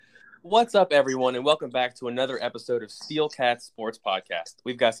What's up, everyone, and welcome back to another episode of Steel Cat Sports Podcast.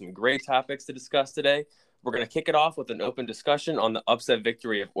 We've got some great topics to discuss today. We're going to kick it off with an open discussion on the upset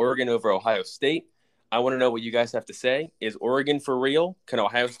victory of Oregon over Ohio State. I want to know what you guys have to say. Is Oregon for real? Can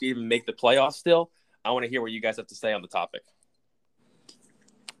Ohio State even make the playoffs still? I want to hear what you guys have to say on the topic.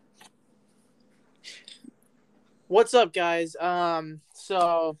 What's up, guys?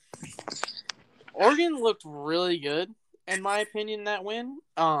 So Oregon looked really good, in my opinion, that win.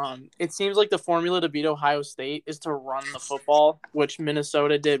 It seems like the formula to beat Ohio State is to run the football, which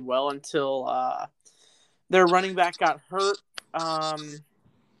Minnesota did well until their running back got hurt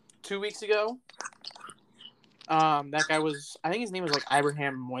 2 weeks ago. That guy was, I think his name was like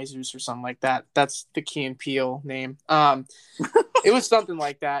Abraham Moises or something like that. That's the Key and Peele name. It was something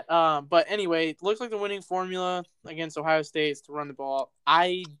like that. But anyway, it looks like the winning formula against Ohio State is to run the ball.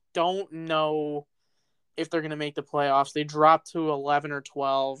 I don't know if they're going to make the playoffs. They dropped to 11 or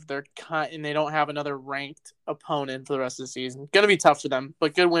 12. And they don't have another ranked opponent for the rest of the season. Going to be tough for them,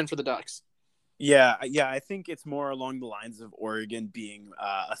 but good win for the Ducks. Yeah, I think it's more along the lines of Oregon being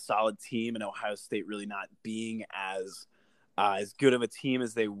a solid team and Ohio State really not being as good of a team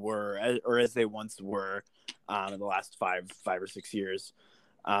as they were or as they once were in the last five or 6 years.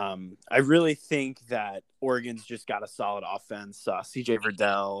 I really think that Oregon's just got a solid offense. C.J.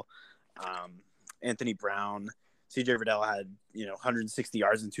 Verdell, Anthony Brown. C.J. Verdell had 160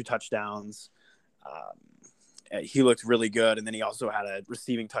 yards and 2 touchdowns. He looked really good, and then he also had a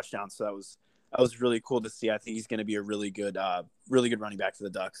receiving touchdown. So that was really cool to see. I think he's going to be a really good running back for the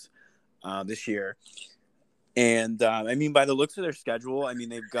Ducks this year. And by the looks of their schedule,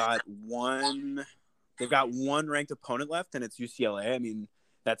 they've got one ranked opponent left, and it's UCLA.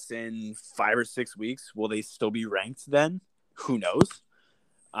 That's in 5 or 6 weeks. Will they still be ranked then? Who knows?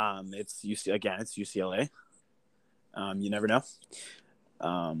 It's UCLA. You never know.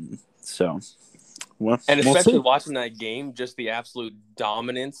 Especially watching that game, just the absolute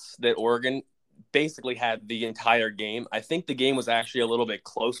dominance that Oregon basically had the entire game. I think the game was actually a little bit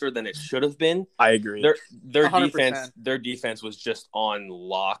closer than it should have been. I agree. Their defense was just on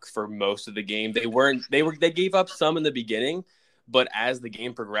lock for most of the game. They gave up some in the beginning, but as the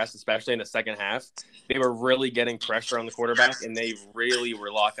game progressed, especially in the second half, they were really getting pressure on the quarterback, and they really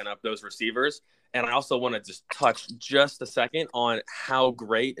were locking up those receivers. And I also want to just touch just a second on how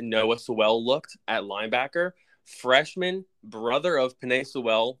great Noah Sewell looked at linebacker. Freshman, brother of Penei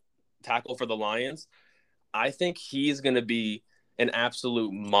Sewell, tackle for the Lions. I think he's going to be an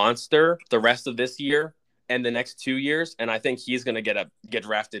absolute monster the rest of this year and the next 2 years. And I think he's going to get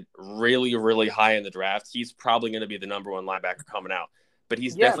drafted really, really high in the draft. He's probably going to be the number 1 linebacker coming out. But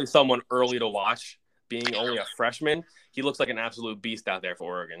he's definitely someone early to watch, being only a freshman. He looks like an absolute beast out there for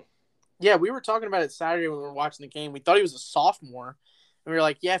Oregon. Yeah, we were talking about it Saturday when we were watching the game. We thought he was a sophomore. And we were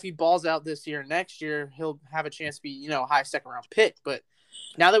like, yeah, if he balls out this year, next year, he'll have a chance to be, high second-round pick. But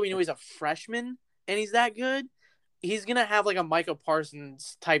now that we know he's a freshman and he's that good, he's going to have like a Micah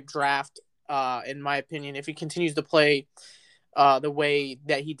Parsons type draft, in my opinion, if he continues to play the way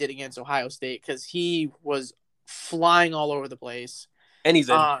that he did against Ohio State, because he was flying all over the place. And he's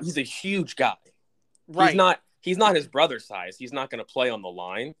a huge guy. Right. He's not his brother's size. He's not going to play on the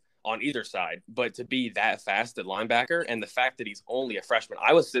line on either side, but to be that fast at linebacker, and the fact that he's only a freshman,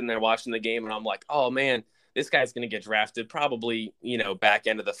 I was sitting there watching the game and I'm like, oh man, this guy's going to get drafted probably, back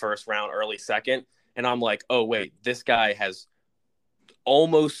end of the first round, early second. And I'm like, oh wait, this guy has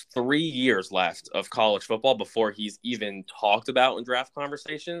almost 3 years left of college football before he's even talked about in draft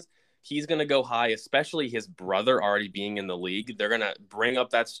conversations. He's going to go high, especially his brother already being in the league. They're going to bring up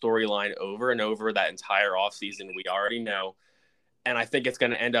that storyline over and over that entire offseason. We already know. And I think it's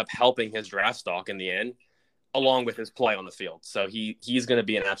going to end up helping his draft stock in the end, along with his play on the field. So he's going to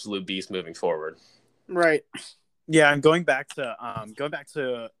be an absolute beast moving forward. Right. Yeah, and going back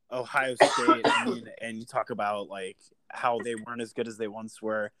to Ohio State, and you talk about like how they weren't as good as they once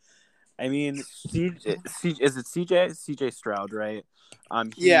were. Is it CJ Stroud, right?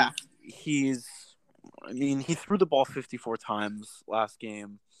 He threw the ball 54 times last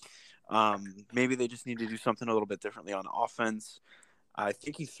game. Maybe they just need to do something a little bit differently on offense. I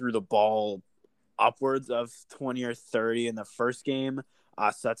think he threw the ball upwards of 20 or 30 in the first game.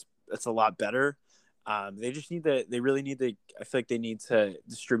 So that's a lot better. They really need to, I feel like they need to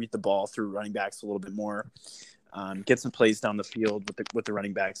distribute the ball through running backs a little bit more. Get some plays down the field with the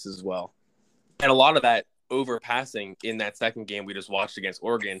running backs as well. And a lot of that overpassing in that second game we just watched against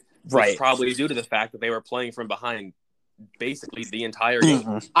Oregon was probably due to the fact that they were playing from behind basically the entire game.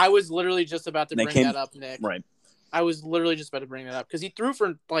 Mm-hmm. I was literally just about to bring that up, Nick. Right. I was literally just about to bring that up because he threw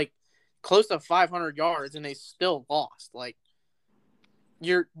for like close to 500 yards and they still lost. Like,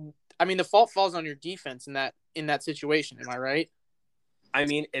 I mean, the fault falls on your defense in that situation. Am I right? I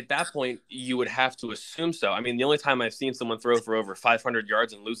mean, at that point, you would have to assume so. I mean, the only time I've seen someone throw for over 500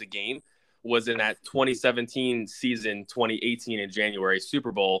 yards and lose a game was in that 2017 season, 2018 in January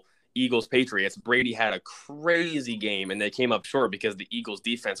Super Bowl, Eagles Patriots. Brady had a crazy game, and they came up short because the Eagles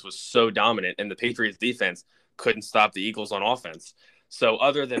defense was so dominant, and the Patriots defense couldn't stop the Eagles on offense. So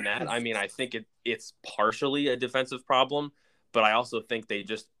other than that, I mean, I think it's partially a defensive problem, but I also think they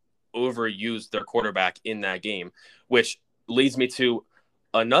just overused their quarterback in that game, which leads me to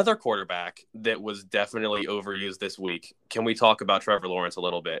another quarterback that was definitely overused this week. Can we talk about Trevor Lawrence a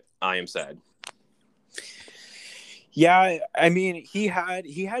little bit? I am sad. Yeah, I mean, he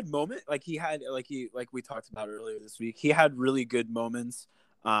had moments like we talked about earlier this week. He had really good moments,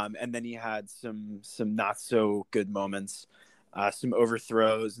 and then he had some not so good moments, some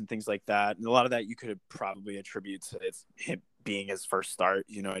overthrows and things like that. And a lot of that you could probably attribute to him being his first start.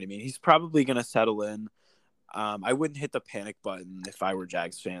 You know what I mean? He's probably going to settle in. I wouldn't hit the panic button if I were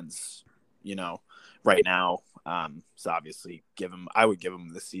Jags fans, right now. So obviously I would give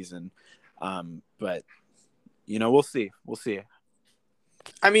him this season. But we'll see. We'll see.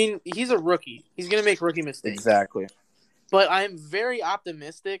 I mean, he's a rookie. He's going to make rookie mistakes. Exactly. But I'm very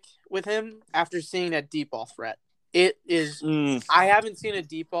optimistic with him after seeing that deep ball threat. It is I haven't seen a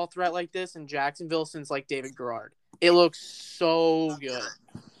deep ball threat like this in Jacksonville since like David Garrard. It looks so good.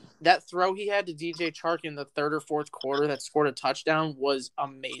 That throw he had to DJ Chark in the third or fourth quarter that scored a touchdown was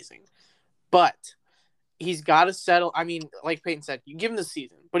amazing. But he's got to settle. I mean, like Peyton said, you give him the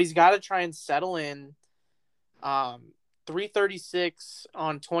season, but he's got to try and settle in. 336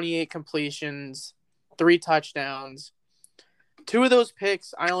 on 28 completions, 3 touchdowns. 2 of those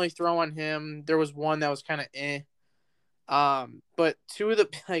picks I only throw on him. There was one that was kind of but 2 of the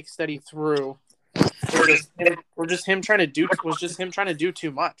picks that he threw were just him trying to do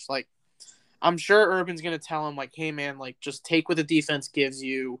too much. Like, I'm sure Urban's gonna tell him, like, hey man, like, just take what the defense gives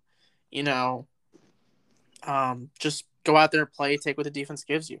you, just go out there and play, take what the defense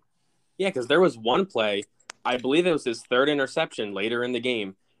gives you. Yeah, because there was one play, I believe it was his third interception later in the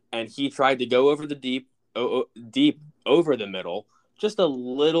game, and he tried to go over the deep over the middle, just a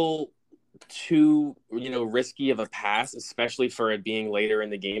little too, risky of a pass, especially for it being later in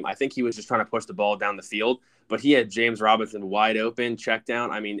the game. I think he was just trying to push the ball down the field, but he had James Robinson wide open, check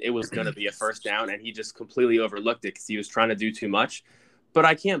down. I mean, it was going to be a first down, and he just completely overlooked it because he was trying to do too much. But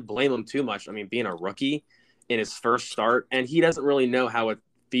I can't blame him too much. I mean, being a rookie in his first start, and he doesn't really know how it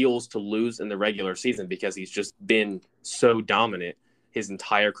feels to lose in the regular season because he's just been so dominant his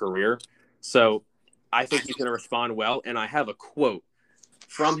entire career. So I think he's going to respond well. And I have a quote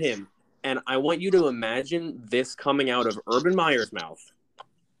from him, and I want you to imagine this coming out of Urban Meyer's mouth,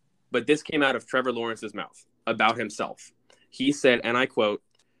 but this came out of Trevor Lawrence's mouth about himself. He said, and I quote,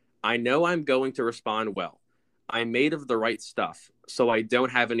 "I know I'm going to respond well. I'm made of the right stuff, so I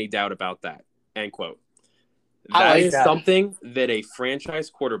don't have any doubt about that." End quote. That is something that a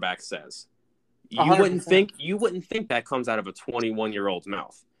franchise quarterback says. You 100%. wouldn't think that comes out of a 21-year-old's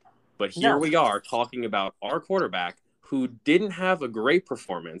mouth. But here we are talking about our quarterback who didn't have a great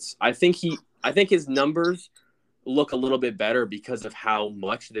performance. I think his numbers look a little bit better because of how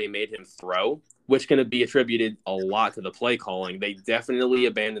much they made him throw, which can be attributed a lot to the play calling. They definitely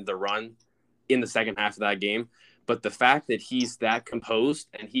abandoned the run in the second half of that game. But the fact that he's that composed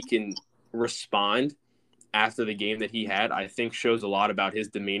and he can respond after the game that he had, I think shows a lot about his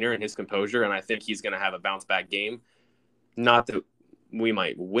demeanor and his composure, and I think he's going to have a bounce-back game. Not that we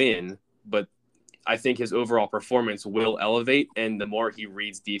might win, but I think his overall performance will elevate, and the more he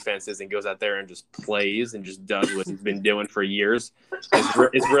reads defenses and goes out there and just plays and just does what he's been doing for years,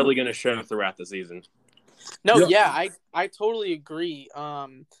 it's really going to show throughout the season. No, yeah, I totally agree. I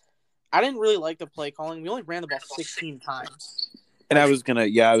didn't really like the play calling. We only ran the ball 16 times. And I was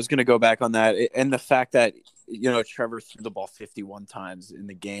gonna go back on that, and the fact that Trevor threw the ball 51 times in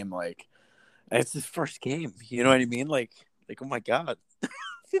the game, like it's his first game. You know what I mean? Like oh my god,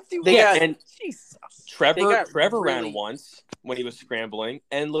 51. Yeah, and Jesus. Trevor ran once when he was scrambling,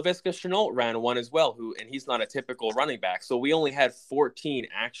 and Laviska Shenault ran one as well. And he's not a typical running back, so we only had 14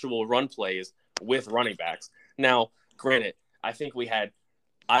 actual run plays with running backs. Now, granted, I think we had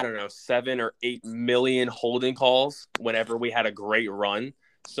 7 or 8 million holding calls whenever we had a great run.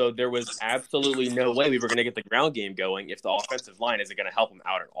 So there was absolutely no way we were going to get the ground game going if the offensive line isn't going to help them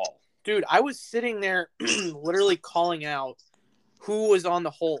out at all. Dude, I was sitting there literally calling out who was on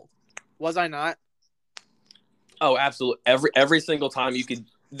the hold. Was I not? Oh, absolutely. Every single time you could.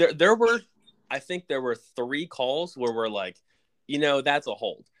 I think there were 3 calls where we're like, that's a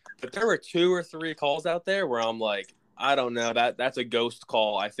hold. But there were 2 or 3 calls out there where I'm like, I don't know. That's a ghost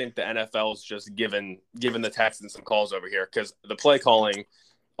call. I think the NFL's just given the Texans some calls over here because the play calling,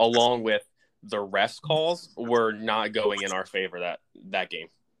 along with the refs calls, were not going in our favor that game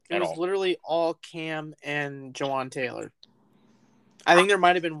It at was all. literally all Cam and Jawan Taylor. I think there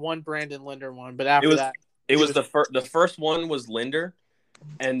might have been one Brandon Linder one, but after that, it was the first one was Linder,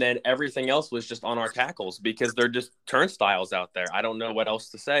 and then everything else was just on our tackles because they're just turnstiles out there. I don't know what else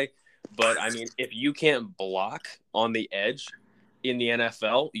to say, but I mean, if you can't block on the edge in the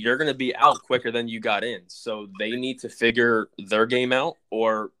NFL, you're going to be out quicker than you got in. So they need to figure their game out,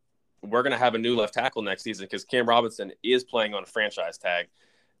 or we're going to have a new left tackle next season because Cam Robinson is playing on a franchise tag.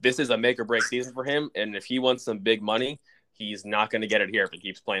 This is a make or break season for him, and if he wants some big money, he's not going to get it here if he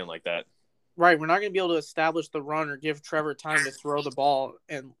keeps playing like that. Right, we're not going to be able to establish the run or give Trevor time to throw the ball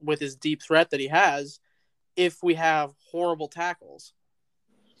and with his deep threat that he has if we have horrible tackles.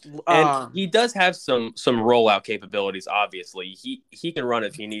 And he does have some rollout capabilities, obviously. He can run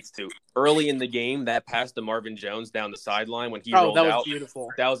if he needs to. Early in the game, that pass to Marvin Jones down the sideline when he rolled that was out. Beautiful.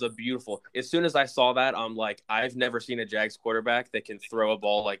 That was a beautiful. As soon as I saw that, I'm like, I've never seen a Jags quarterback that can throw a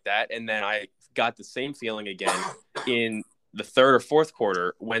ball like that. And then I got the same feeling again in the third or fourth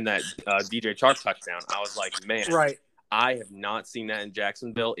quarter when that DJ Chark touchdown. I was like, man, right. I have not seen that in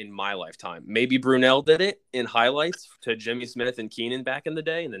Jacksonville in my lifetime. Maybe Brunell did it in highlights to Jimmy Smith and Keenan back in the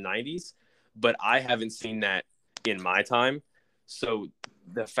day in the 90s, but I haven't seen that in my time. So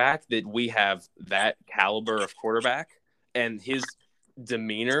the fact that we have that caliber of quarterback and his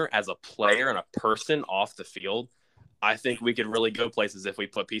demeanor as a player and a person off the field, I think we could really go places if we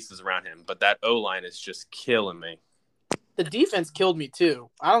put pieces around him. But that O-line is just killing me. The defense killed me too.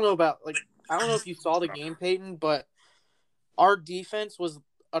 I don't know if you saw the game, Peyton, but our defense was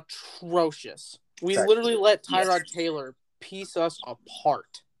atrocious. We literally let Tyrod Taylor piece us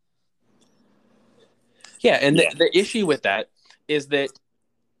apart. Yeah, and the issue with that is that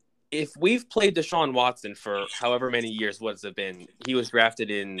if we've played Deshaun Watson for however many years, what has it been? He was drafted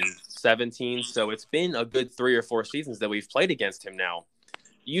in 2017, so it's been a good 3 or 4 seasons that we've played against him now.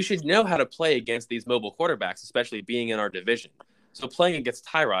 You should know how to play against these mobile quarterbacks, especially being in our division. So playing against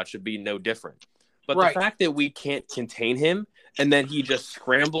Tyrod should be no different. But the fact that we can't contain him and then he just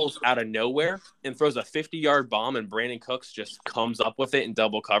scrambles out of nowhere and throws a 50-yard bomb and Brandon Cooks just comes up with it in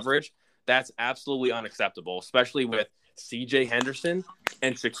double coverage, that's absolutely unacceptable, especially with C.J. Henderson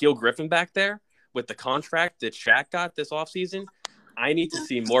and Shaquille Griffin back there with the contract that Shaq got this offseason. I need to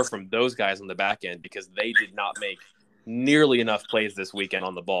see more from those guys on the back end because they did not make nearly enough plays this weekend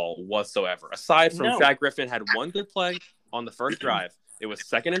on the ball whatsoever. Aside from Shaq Griffin had one good play on the first drive. It was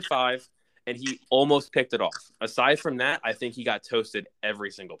 2nd and 5. And he almost picked it off. Aside from that, I think he got toasted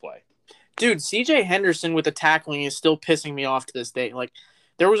every single play. Dude, C.J. Henderson with the tackling is still pissing me off to this day. Like,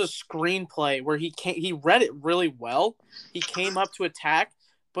 there was a screenplay where he read it really well. He came up to attack,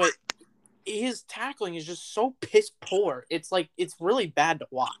 but his tackling is just so piss poor. It's really bad to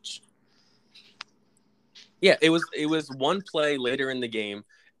watch. Yeah, it was one play later in the game,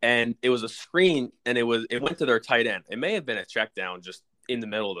 and it was a screen, and it went to their tight end. It may have been a check down just in the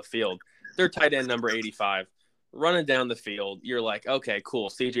middle of the field. Their tight end number 85 running down the field. You're like, okay, cool.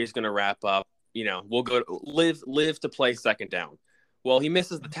 CJ's going to wrap up. We'll go live to play second down. Well, he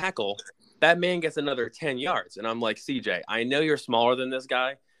misses the tackle. That man gets another 10 yards. And I'm like, CJ, I know you're smaller than this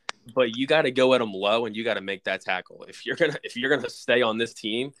guy, but you got to go at him low and you got to make that tackle. If you're going to stay on this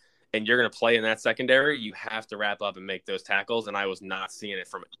team and you're going to play in that secondary, you have to wrap up and make those tackles. And I was not seeing it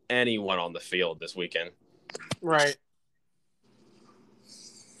from anyone on the field this weekend. Right.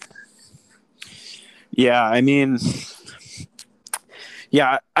 Yeah, I mean,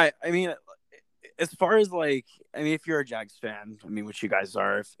 I mean, as far as if you're a Jags fan, I mean, which you guys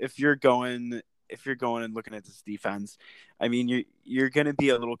are, if you're going and looking at this defense, I mean, you're going to be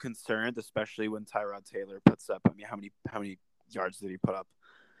a little concerned, especially when Tyrod Taylor puts up. I mean, how many yards did he put up?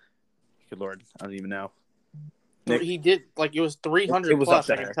 Good Lord, I don't even know. He did it was 300 plus.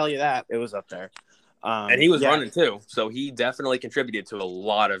 I can tell you that it was up there, and he was running too, so he definitely contributed to a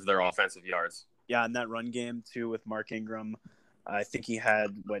lot of their offensive yards. Yeah, in that run game, too, with Mark Ingram, I think he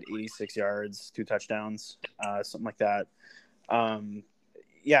had, 86 yards, 2 touchdowns, something like that.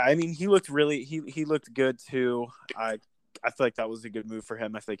 Yeah, I mean, he looked he looked good, too. I feel like that was a good move for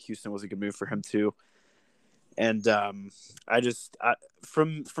him. I feel like Houston was a good move for him, too. And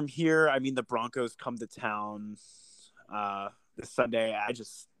from here, I mean, the Broncos come to town this Sunday.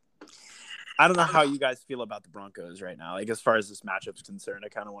 I don't know how you guys feel about the Broncos right now. As far as this matchup is concerned, I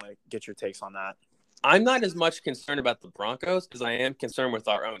kind of want to get your takes on that. I'm not as much concerned about the Broncos as I am concerned with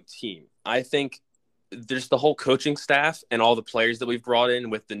our own team. I think there's the whole coaching staff and all the players that we've brought in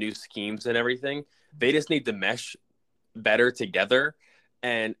with the new schemes and everything. They just need to mesh better together.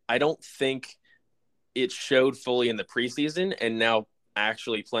 And I don't think it showed fully in the preseason, and now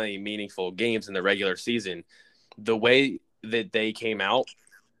actually playing meaningful games in the regular season. The way that they came out,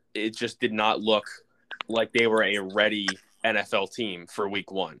 it just did not look like they were a ready NFL team for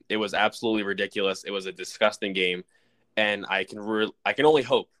week 1. It was absolutely ridiculous. It was a disgusting game. And I can only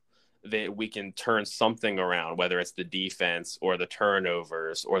hope that we can turn something around, whether it's the defense or the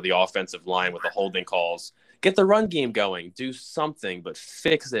turnovers or the offensive line with the holding calls. Get the run game going, do something, but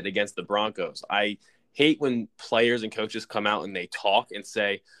fix it against the Broncos. I hate when players and coaches come out and they talk and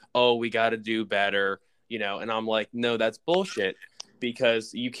say, oh, we got to do better, and I'm like, no, that's bullshit,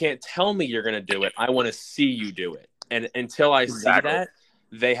 because you can't tell me you're going to do it. I want to see you do it. And until I see that,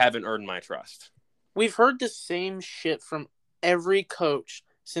 they haven't earned my trust. We've heard the same shit from every coach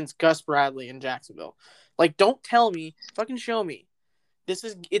since Gus Bradley in Jacksonville. Like, don't tell me, fucking show me.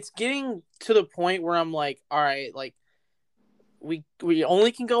 It's getting to the point where I'm like, all right, like, we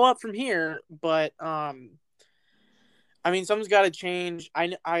only can go up from here, but something's got to change.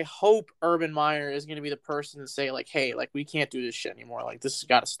 I hope Urban Meyer is going to be the person to say, like, hey, like, we can't do this shit anymore. Like, this has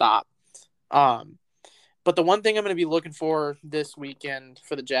got to stop. But the one thing I'm going to be looking for this weekend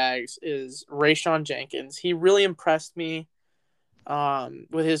for the Jags is Rayshon Jenkins. He really impressed me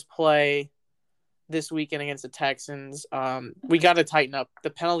with his play this weekend against the Texans. We got to tighten up.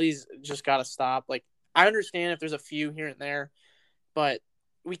 The penalties just got to stop. Like, I understand if there's a few here and there, but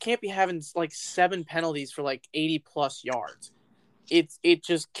we can't be having like 7 penalties for like 80+ yards. It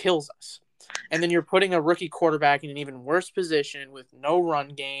just kills us. And then you're putting a rookie quarterback in an even worse position with no run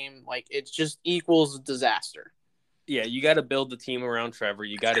game. Like, it just equals disaster. Yeah, you got to build the team around Trevor.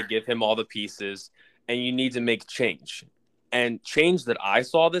 You got to give him all the pieces, and you need to make change. And change that I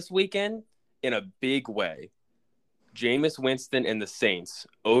saw this weekend in a big way. Jameis Winston and the Saints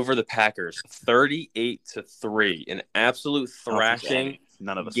over the Packers, 38-3, an absolute thrashing.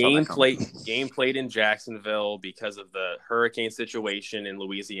 None of us game played in Jacksonville because of the hurricane situation in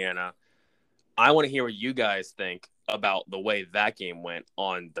Louisiana. I want to hear what you guys think about the way that game went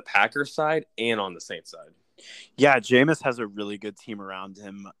on the Packers side and on the Saints side. Yeah, Jameis has a really good team around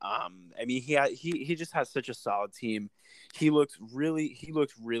him. He just has such a solid team. He looked really,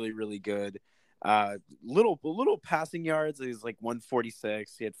 really good. Little passing yards. He's like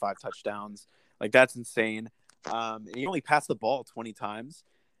 146. He had 5 touchdowns. Like, that's insane. He only passed the ball 20 times.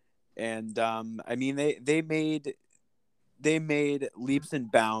 And they made leaps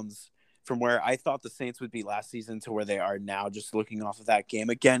and bounds from where I thought the Saints would be last season to where they are now, just looking off of that game.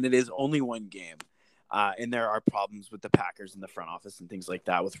 Again, it is only one game. And there are problems with the Packers in the front office and things like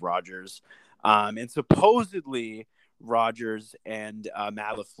that with Rodgers. And supposedly Rodgers and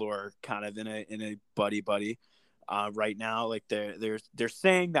Matt LaFleur kind of in a buddy right now. Like, they're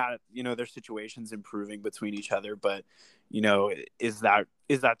saying that, their situation's improving between each other, but is that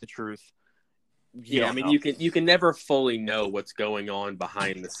the truth? You can never fully know what's going on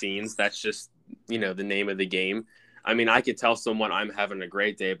behind the scenes. That's just, the name of the game. I could tell someone I'm having a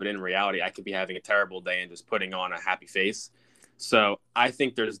great day, but in reality, I could be having a terrible day and just putting on a happy face. So I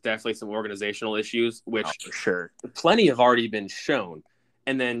think there's definitely some organizational issues, which for sure plenty have already been shown.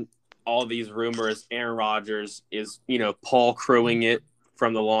 And then all these rumors, Aaron Rodgers is, Paul crewing it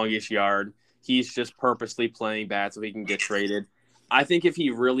from the longest yard. He's just purposely playing bad so he can get traded. I think if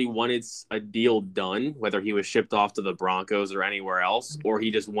he really wanted a deal done, whether he was shipped off to the Broncos or anywhere else, or he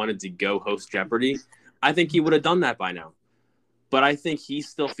just wanted to go host Jeopardy, I think he would have done that by now. But I think he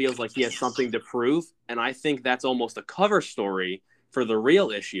still feels like he has something to prove, and I think that's almost a cover story for the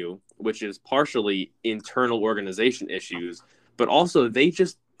real issue, which is partially internal organization issues, but also they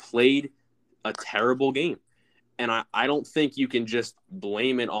just played a terrible game. And I don't think you can just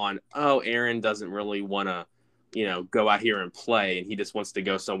blame it on, Aaron doesn't really want to, go out here and play, and he just wants to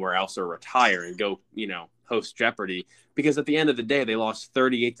go somewhere else or retire and go, host Jeopardy. Because at the end of the day, they lost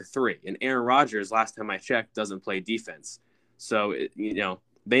 38-3. And Aaron Rodgers, last time I checked, doesn't play defense. So,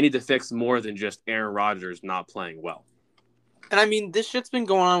 they need to fix more than just Aaron Rodgers not playing well. And this shit's been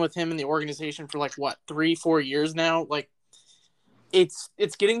going on with him in the organization for 3-4 years now. Like, it's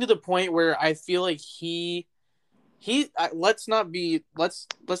getting to the point where I feel like let's not beat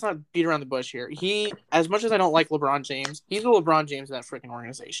around the bush here. As much as I don't like LeBron James, he's the LeBron James of that freaking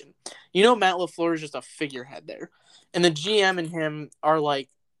organization. Matt LaFleur is just a figurehead there, and the GM and him are like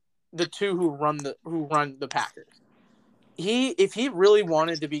the two who run the Packers. If he really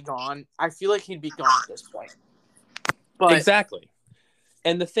wanted to be gone, I feel like he'd be gone at this point. But exactly.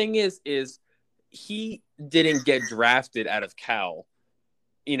 And the thing is he didn't get drafted out of Cal,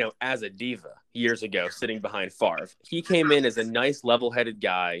 as a diva years ago, sitting behind Favre. He came in as a nice, level-headed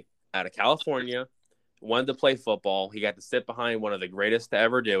guy out of California, wanted to play football. He got to sit behind one of the greatest to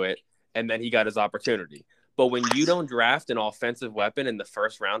ever do it, and then he got his opportunity. But when you don't draft an offensive weapon in the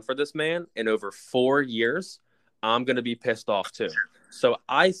first round for this man in over 4 years, I'm going to be pissed off too. So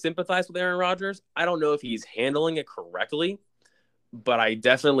I sympathize with Aaron Rodgers. I don't know if he's handling it correctly, but I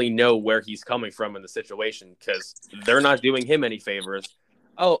definitely know where he's coming from in the situation because they're not doing him any favors.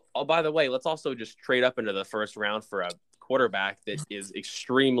 Oh, by the way, let's also just trade up into the first round for a quarterback that is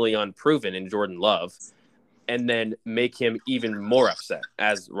extremely unproven in Jordan Love, and then make him even more upset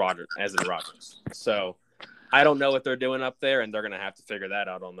as in Rodgers. So I don't know what they're doing up there, and they're going to have to figure that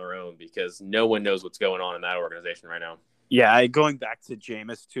out on their own because no one knows what's going on in that organization right now. Yeah, going back to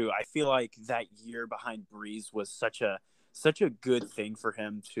Jameis too, I feel like that year behind Breeze was such a good thing for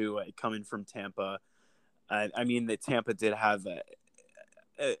him too, coming from Tampa. I mean, that Tampa did have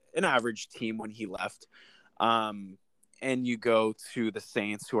an average team when he left. And you go to the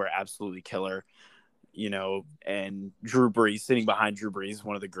Saints, who are absolutely killer, and Drew Brees, sitting behind Drew Brees,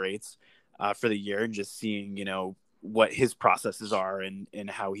 one of the greats for the year, and just seeing, what his processes are and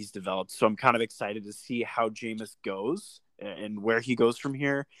how he's developed. So I'm kind of excited to see how Jameis goes and where he goes from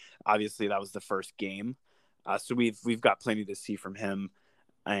here. Obviously, that was the first game. So we've got plenty to see from him.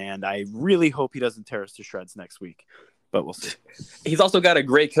 And I really hope he doesn't tear us to shreds next week. But we'll see. He's also got a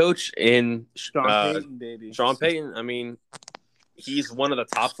great coach in Sean Payton, baby. Sean Payton. I mean, he's one of the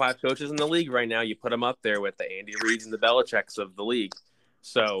top 5 coaches in the league right now. You put him up there with the Andy Reids and the Belichicks of the league.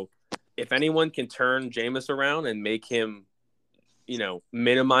 So if anyone can turn Jameis around and make him,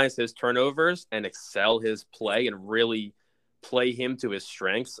 minimize his turnovers and excel his play and really play him to his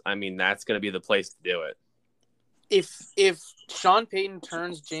strengths, I mean, that's going to be the place to do it. If Sean Payton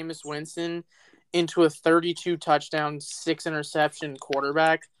turns Jameis Winston into a 32 touchdown, 6 interception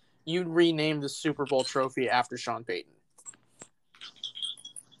quarterback, you'd rename the Super Bowl trophy after Sean Payton.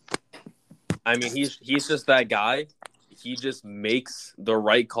 I mean, he's just that guy. He just makes the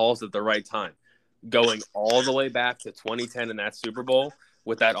right calls at the right time. Going all the way back to 2010 in that Super Bowl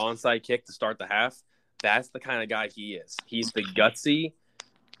with that onside kick to start the half, that's the kind of guy he is. He's the gutsy,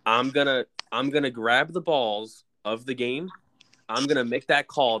 I'm gonna grab the balls of the game. I'm going to make that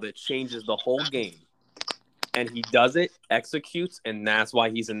call that changes the whole game. And he does it, executes, and that's why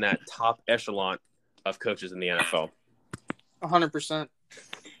he's in that top echelon of coaches in the NFL. 100%.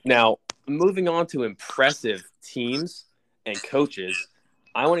 Now, moving on to impressive teams and coaches,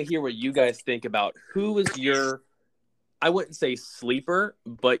 I want to hear what you guys think about who is your, I wouldn't say sleeper,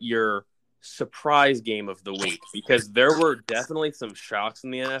 but your surprise game of the week. Because there were definitely some shocks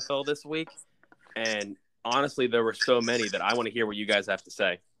in the NFL this week. And honestly, there were so many that I want to hear what you guys have to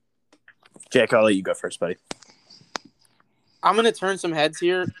say. Jake, I'll let you go first, buddy. I'm going to turn some heads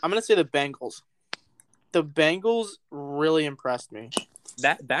here. I'm going to say the Bengals. The Bengals really impressed me.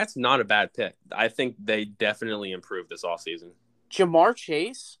 That's not a bad pick. I think they definitely improved this offseason. Jamar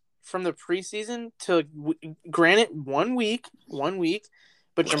Chase from the preseason to, granted, 1 week,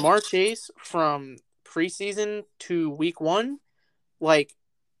 but Jamar Chase from preseason to week 1,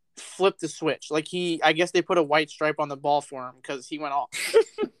 flipped the switch. I guess they put a white stripe on the ball for him because he went off.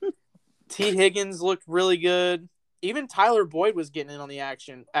 T. Higgins looked really good. Even Tyler Boyd was getting in on the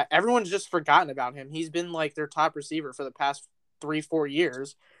action. Everyone's just forgotten about him. He's been their top receiver for the past 3-4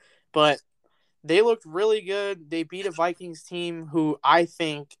 years, but they looked really good. They beat a Vikings team who I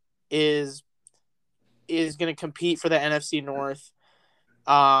think is going to compete for the NFC North.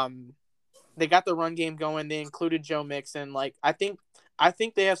 They got the run game going. They included Joe Mixon. I think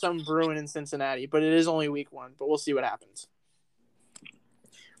they have something brewing in Cincinnati, but it is only week 1. But we'll see what happens.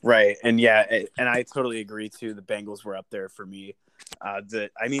 Right, and and I totally agree too. The Bengals were up there for me.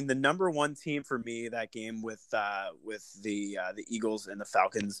 The number 1 team for me that game with the Eagles and the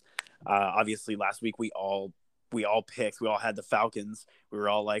Falcons. Obviously, last week we all had the Falcons. We were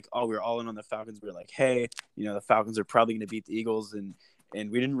all we were all in on the Falcons. We were like, hey, the Falcons are probably going to beat the Eagles, and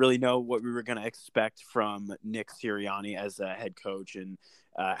we didn't really know what we were going to expect from Nick Sirianni as a head coach and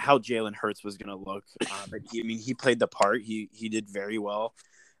how Jalen Hurts was going to look. But he played the part. He did very well.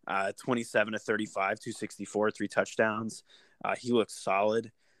 27 to 35, 264, 3 touchdowns. He looked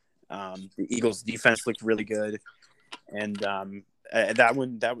solid. The Eagles defense looked really good. And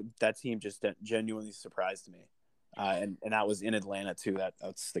that team just genuinely surprised me. And that was in Atlanta too.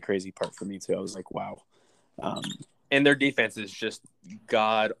 That's the crazy part for me too. I was like, wow. And their defense is just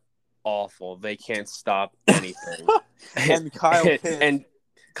god awful. They can't stop anything. and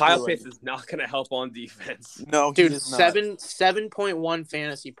Kyle Pitts is not going to help on defense. No, dude, 7.1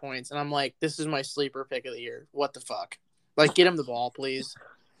 fantasy points, and I'm like, this is my sleeper pick of the year. What the fuck? Get him the ball, please.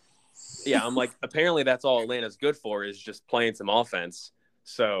 Yeah, I'm like, apparently that's all Atlanta's good for is just playing some offense.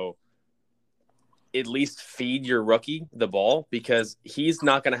 So at least feed your rookie the ball, because he's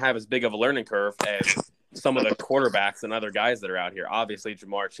not going to have as big of a learning curve as some of the quarterbacks and other guys that are out here. Obviously,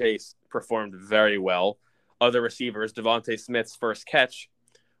 Jamar Chase performed very well. Other receivers, Devontae Smith's first catch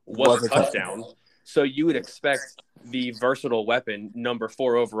was a touchdown. So you would expect the versatile weapon, number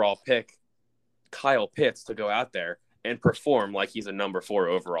 4 overall pick, Kyle Pitts, to go out there and perform like he's a number 4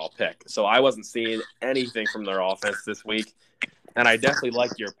 overall pick. So I wasn't seeing anything from their offense this week, and I definitely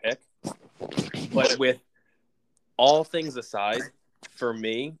like your pick. But with all things aside, for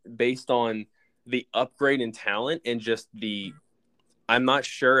me, based on the upgrade in talent and just I'm not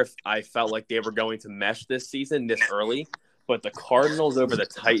sure if I felt like they were going to mesh this season this early, but the Cardinals over the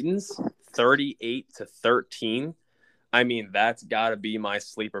Titans, 38-13. I mean, that's got to be my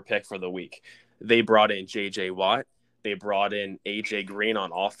sleeper pick for the week. They brought in J.J. Watt. They brought in A.J. Green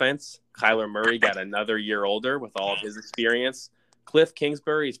on offense. Kyler Murray got another year older with all of his experience. Cliff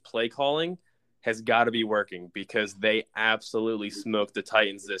Kingsbury's play calling has got to be working, because they absolutely smoked the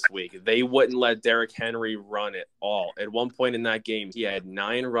Titans this week. They wouldn't let Derrick Henry run at all. At one point in that game, he had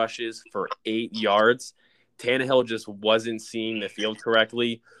 9 rushes for 8 yards. Tannehill just wasn't seeing the field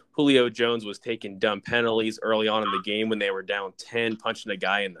correctly. Julio Jones was taking dumb penalties early on in the game when they were down 10, punching a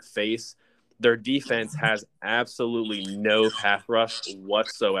guy in the face. Their defense has absolutely no pass rush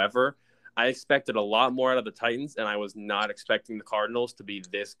whatsoever. I expected a lot more out of the Titans, and I was not expecting the Cardinals to be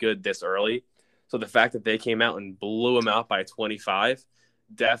this good this early. So the fact that they came out and blew them out by 25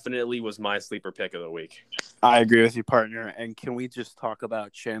 definitely was my sleeper pick of the week. I agree with you, partner. And can we just talk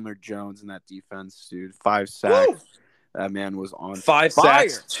about Chandler Jones and that defense, dude? 5 sacks. Woo! That man was on 5 fire.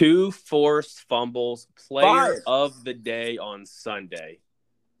 sacks, 2 forced fumbles, player of the day on Sunday.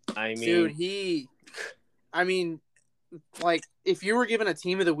 I mean, dude, like, if you were given a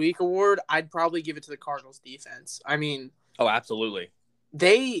Team of the Week award, I'd probably give it to the Cardinals defense. I mean, oh, absolutely.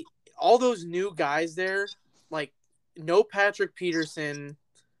 All those new guys there, like, no Patrick Peterson,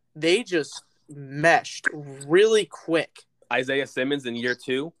 they just meshed really quick. Isaiah Simmons in year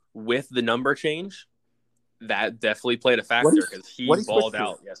 2 with the number change, that definitely played a factor, because he balled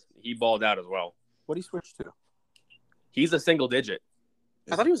out. Yes, he balled out as well. What did he switch to? He's a single digit.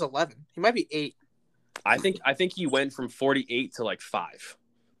 I thought he was 11. He might be 8. I think he went from 48 to like 5.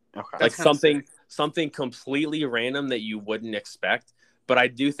 Okay. Like something completely random that you wouldn't expect. But I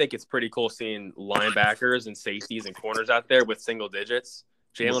do think it's pretty cool seeing linebackers and safeties and corners out there with single digits.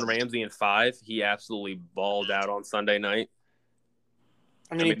 Jalen Ramsey in 5, he absolutely balled out on Sunday night.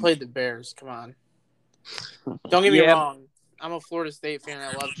 I mean, he played the Bears. Come on. Don't get me wrong. I'm a Florida State fan.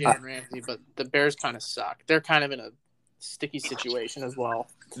 I love Jalen Ramsey, but the Bears kind of suck. They're kind of in a sticky situation as well.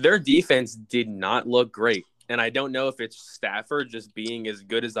 Their defense did not look great. And I don't know if it's Stafford just being as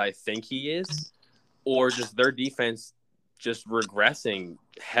good as I think he is, or just their defense just regressing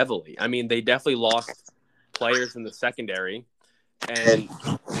heavily. I mean, they definitely lost players in the secondary, and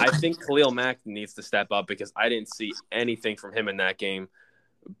I think Khalil Mack needs to step up, because I didn't see anything from him in that game.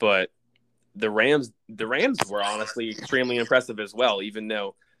 But the Rams were honestly extremely impressive as well, even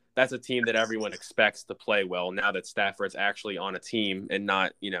though that's a team that everyone expects to play well now that Stafford's actually on a team and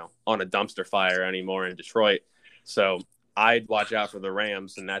not, on a dumpster fire anymore in Detroit. So I'd watch out for the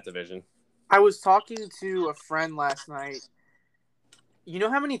Rams in that division. I was talking to a friend last night. You know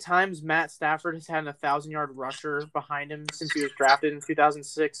how many times Matt Stafford has had a 1,000-yard rusher behind him since he was drafted in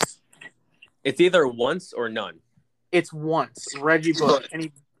 2006? It's either once or none. It's once, Reggie Bush,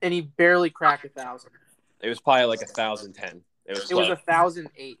 and he barely cracked 1,000. It was probably like 1,010. It was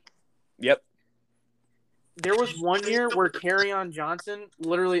 1,008. Yep. There was one year where Kerryon Johnson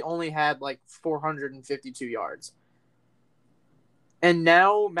literally only had like 452 yards. And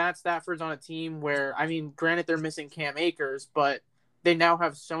now Matt Stafford's on a team where, I mean, granted they're missing Cam Akers, but they now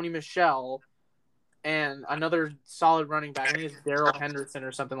have Sony Michel and another solid running back. I think it's Darrell Henderson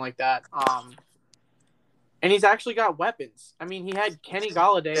or something like that. And he's actually got weapons. I mean, he had Kenny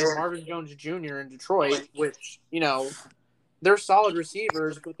Golladay and Marvin Jones Jr. in Detroit, which, they're solid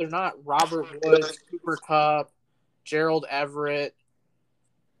receivers, but they're not Robert Woods, Cooper Kupp, Gerald Everett,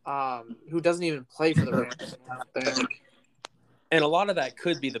 who doesn't even play for the Rams, I don't think. And a lot of that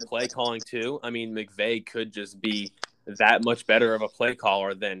could be the play calling too. I mean, McVay could just be that much better of a play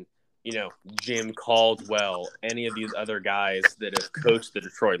caller than, Jim Caldwell, any of these other guys that have coached the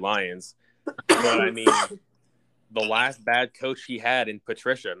Detroit Lions. But I mean, the last bad coach he had in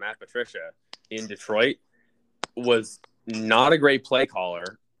Matt Patricia in Detroit, was not a great play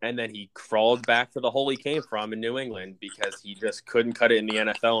caller. And then he crawled back to the hole he came from in New England because he just couldn't cut it in the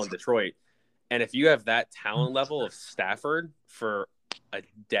NFL in Detroit. And if you have that talent level of Stafford for a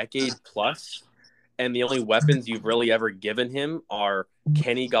decade plus, and the only weapons you've really ever given him are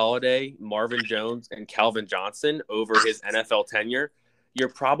Kenny Golladay, Marvin Jones, and Calvin Johnson over his NFL tenure, you're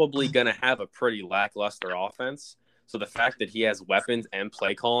probably going to have a pretty lackluster offense. So the fact that he has weapons and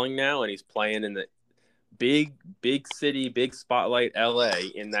play calling now, and he's playing in the big city, big spotlight LA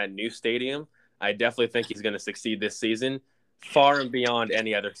in that new stadium, I definitely think he's going to succeed this season far and beyond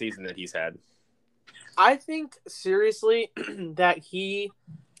any other season that he's had. I think seriously that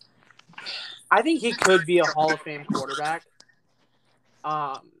I think he could be a Hall of Fame quarterback.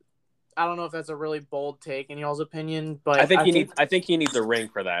 I don't know if that's a really bold take in y'all's opinion, but I think he needs a ring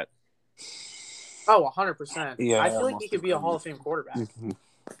for that. Oh, 100%. Yeah, I feel like he could be a Hall of Fame quarterback. Mm-hmm.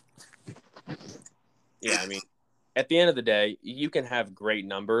 Yeah, I mean, at the end of the day, you can have great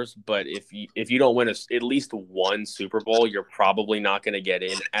numbers, but if you don't win at least one Super Bowl, you're probably not going to get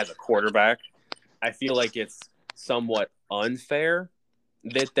in as a quarterback. I feel like it's somewhat unfair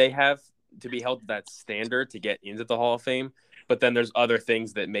that they have to be held to that standard to get into the Hall of Fame. But then there's other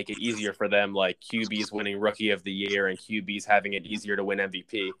things that make it easier for them, like QBs winning Rookie of the Year and QBs having it easier to win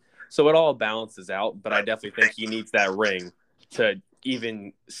MVP. So it all balances out, but I definitely think he needs that ring to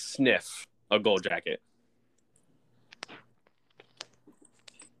even sniff a gold jacket.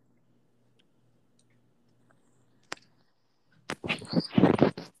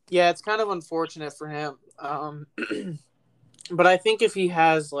 Yeah, it's kind of unfortunate for him. But I think if he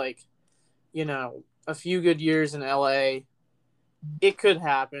has, like, you know, a few good years in LA, it could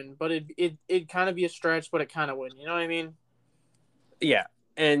happen. But it'd kind of be a stretch, but it kind of wouldn't. You know what I mean? Yeah.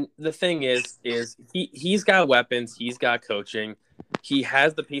 And the thing is he's got weapons. He's got coaching. He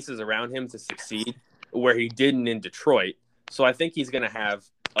has the pieces around him to succeed where he didn't in Detroit. So I think he's going to have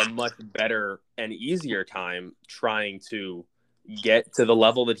a much better and easier time trying to get to the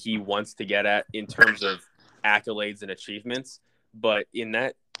level that he wants to get at in terms of accolades and achievements. But in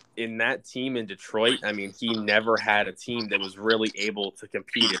that team in Detroit, I mean, he never had a team that was really able to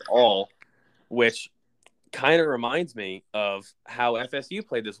compete at all, which kind of reminds me of how FSU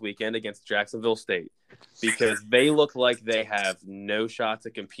played this weekend against Jacksonville State, because they look like they have no shot to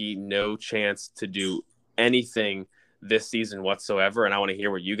compete, no chance to do anything this season whatsoever. And I want to hear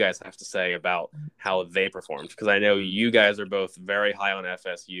what you guys have to say about how they performed, because I know you guys are both very high on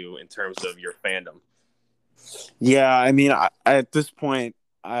FSU in terms of your fandom. Yeah, I mean, at this point,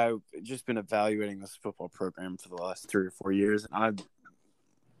 I've just been evaluating this football program for the last 3 or 4 years, and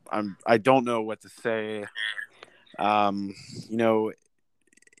I don't know what to say. You know,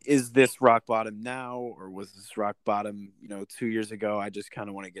 is this rock bottom now, or was this rock bottom, 2 years ago? I just kind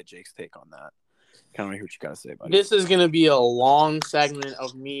of want to get Jake's take on that. Kind of want to hear what you got to say about it. This is going to be a long segment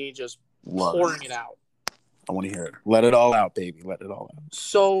of me just pouring it out. I want to hear it. Let it all out, baby. Let it all out.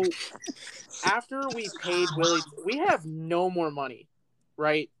 So, after we paid Willie, we have no more money,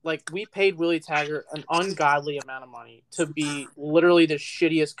 right? Like, we paid Willie Taggart an ungodly amount of money to be literally the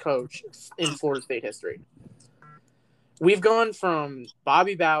shittiest coach in Florida State history. We've gone from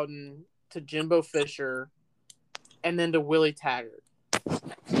Bobby Bowden to Jimbo Fisher and then to Willie Taggart.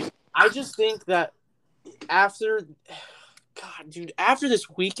 I just think that after this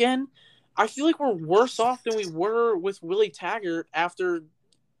weekend, I feel like we're worse off than we were with Willie Taggart after,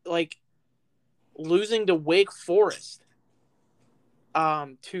 like, losing to Wake Forest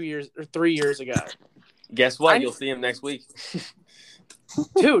 2 years or 3 years ago. Guess what? You'll see him next week.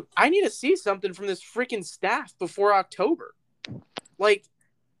 Dude, I need to see something from this freaking staff before October. Like,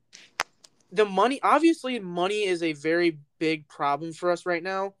 obviously money is a very big problem for us right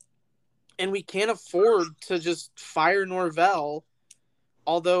now. And we can't afford to just fire Norvell,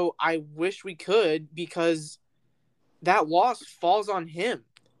 although I wish we could, because that loss falls on him.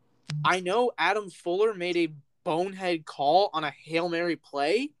 I know Adam Fuller made a bonehead call on a Hail Mary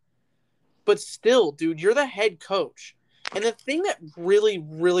play, but still, dude, you're the head coach. And the thing that really,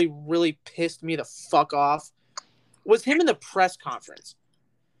 really, really pissed me the fuck off was him in the press conference.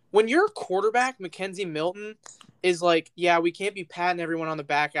 When your quarterback, Mackenzie Milton, is like, yeah, we can't be patting everyone on the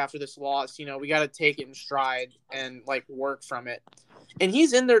back after this loss. We got to take it in stride and, like, work from it. And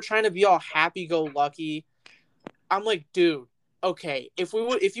he's in there trying to be all happy-go-lucky. I'm like, dude, okay, if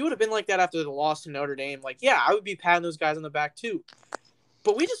you would have been like that after the loss to Notre Dame, like, yeah, I would be patting those guys on the back too.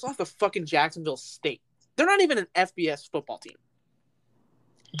 But we just lost to fucking Jacksonville State. They're not even an FBS football team.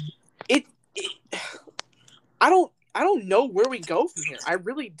 I don't know where we go from here. I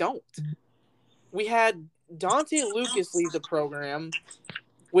really don't. We had Dante Lucas leave the program,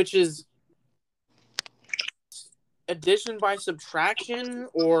 which is addition by subtraction,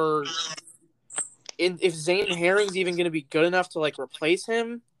 or if Zane Herring's even going to be good enough to, like, replace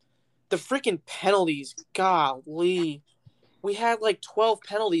him. The freaking penalties, golly. we had like 12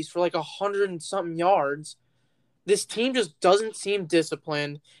 penalties for like 100 and something yards. This team just doesn't seem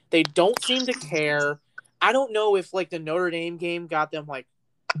disciplined. They don't seem to care. I don't know if like the Notre Dame game got them like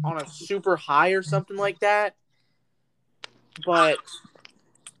on a super high or something like that, but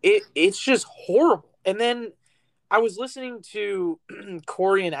it's just horrible. And then I was listening to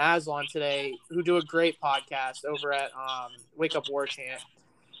Corey and Aslan today, who do a great podcast over at Wake Up War Chant,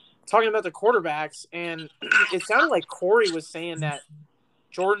 talking about the quarterbacks, and it sounded like Corey was saying that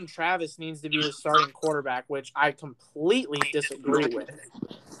Jordan Travis needs to be the starting quarterback, which I completely disagree with.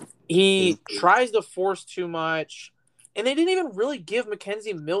 He tries to force too much, and they didn't even really give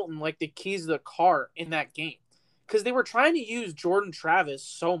Mackenzie Milton like the keys to the car in that game because they were trying to use Jordan Travis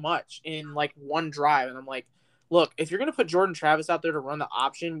so much in like one drive, and I'm like, look, if you're going to put Jordan Travis out there to run the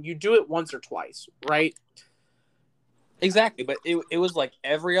option, you do it once or twice, right? Exactly, but it was like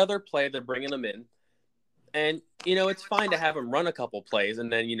every other play they're bringing him in. And, it's fine to have him run a couple plays,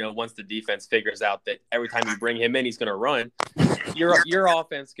 and then, once the defense figures out that every time you bring him in, he's going to run, your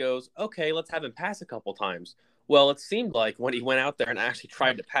offense goes, okay, let's have him pass a couple times. Well, it seemed like when he went out there and actually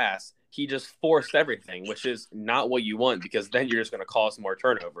tried to pass, he just forced everything, which is not what you want because then you're just going to cause more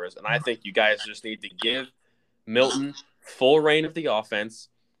turnovers. And I think you guys just need to give Milton full reign of the offense.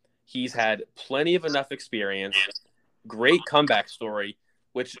 He's had plenty of enough experience, great comeback story,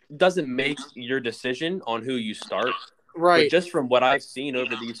 which doesn't make your decision on who you start. Right. But just from what I've seen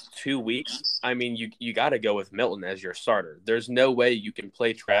over these 2 weeks, I mean, you got to go with Milton as your starter. There's no way you can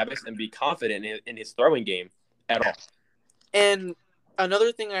play Travis and be confident in his throwing game at all. And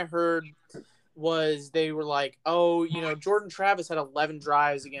another thing I heard was they were like, oh, Jordan Travis had 11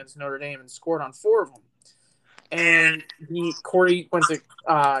 drives against Notre Dame and scored on 4 of them. And Corey went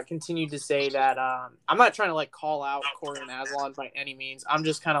to continue to say that I'm not trying to like call out Corey and Aslan by any means. I'm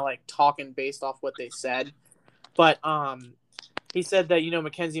just kind of like talking based off what they said. But he said that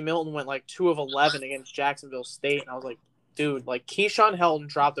Mackenzie Milton went like 2 of 11 against Jacksonville State, and I was like, dude, like Keyshawn Helton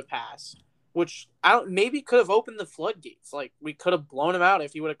dropped a pass, which maybe could have opened the floodgates. Like we could have blown him out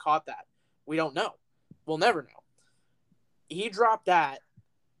if he would have caught that. We don't know. We'll never know. He dropped that.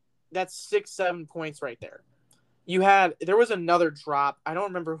 That's 6-7 points right there. There was another drop. I don't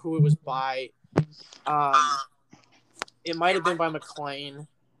remember who it was by. It might have been by McClain.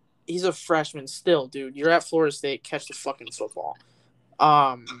 He's a freshman still, dude. You're at Florida State. Catch the fucking football.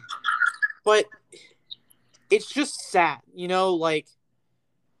 But it's just sad, like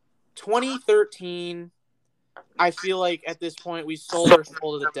 2013. I feel like at this point we sold our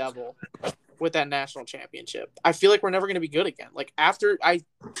soul to the devil with that national championship. I feel like we're never going to be good again. Like after I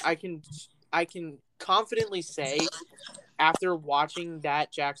can confidently say after watching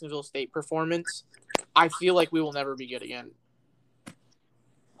that Jacksonville State performance, I feel like we will never be good again.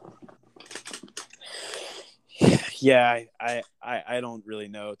 Yeah, I don't really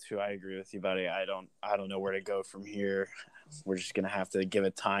know too. I agree with you, buddy. I don't know where to go from here. We're just gonna have to give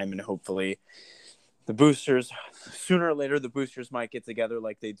it time, and hopefully the boosters, sooner or later, the boosters might get together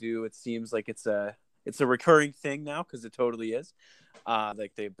like they do. It seems like it's a recurring thing now because it totally is.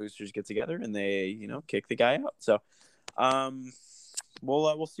 Like the boosters get together and they, kick the guy out. So,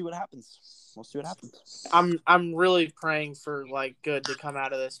 we'll see what happens. We'll see what happens. I'm really praying for like good to come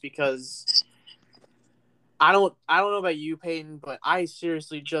out of this because I don't know about you, Peyton, but I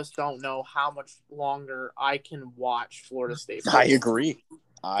seriously just don't know how much longer I can watch Florida State football. I agree.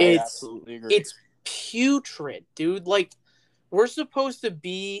 I absolutely agree. It's putrid, dude. Like we're supposed to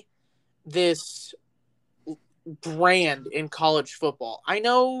be this brand in college football. I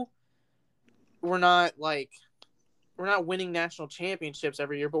know we're not winning national championships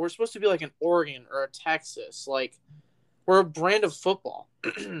every year, but we're supposed to be like an Oregon or a Texas. Like we're a brand of football.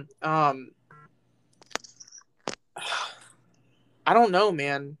 I don't know,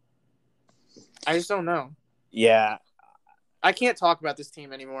 man. I just don't know. Yeah. I can't talk about this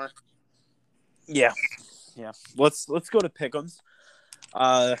team anymore. Yeah. Let's go to Pick'ems.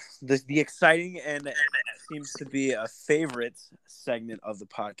 The exciting and seems to be a favorite segment of the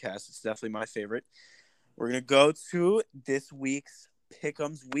podcast. It's definitely my favorite. We're gonna go to this week's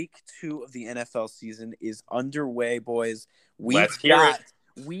Pick'ems. Week 2 of the NFL season is underway, boys. We've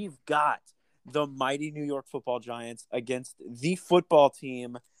got the mighty New York Football Giants against the football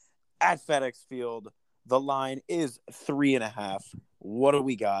team at FedEx Field. The line is 3.5. What do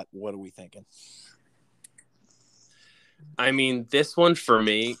we got? What are we thinking? I mean, this one for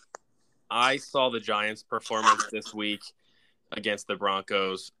me, I saw the Giants' performance this week against the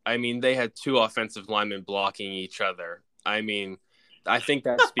Broncos. I mean, they had 2 offensive linemen blocking each other. I mean, I think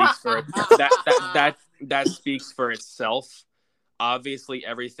that speaks for that speaks for itself. Obviously,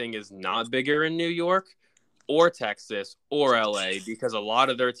 everything is not bigger in New York or Texas or LA because a lot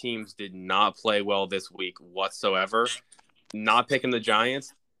of their teams did not play well this week whatsoever. Not picking the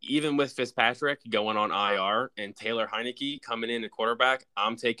Giants, even with Fitzpatrick going on IR and Taylor Heineke coming in at quarterback,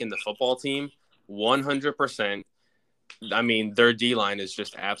 I'm taking the football team 100%. I mean, their D-line is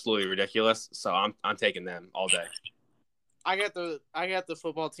just absolutely ridiculous, so I'm taking them all day. I got the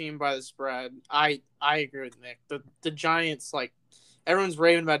football team by the spread. I agree with Nick. The Giants, like, everyone's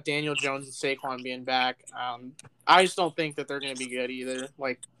raving about Daniel Jones and Saquon being back. I just don't think that they're going to be good either.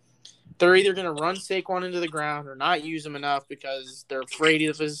 Like, they're either going to run Saquon into the ground or not use him enough because they're afraid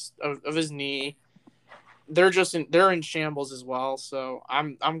of his knee. They're in shambles as well. So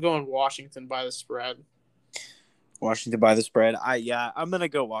I'm going Washington by the spread. Washington by the spread. I'm gonna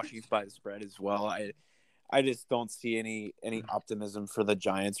go Washington by the spread as well. I just don't see any optimism for the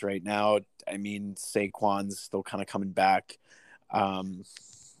Giants right now. I mean, Saquon's still kind of coming back, and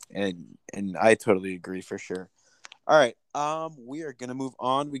I totally agree for sure. All right, we are gonna move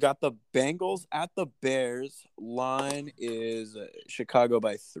on. We got the Bengals at the Bears. Line is Chicago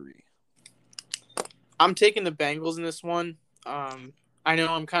by 3. I'm taking the Bengals in this one. I know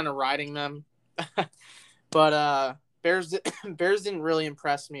I'm kind of riding them. But Bears didn't really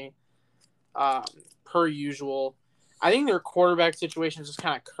impress me, per usual. I think their quarterback situation is just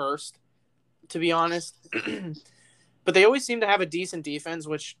kind of cursed, to be honest. But they always seem to have a decent defense,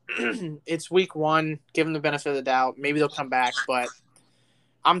 which it's week 1. Give them the benefit of the doubt. Maybe they'll come back, but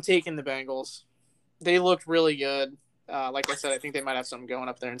I'm taking the Bengals. They looked really good. Like I said, I think they might have something going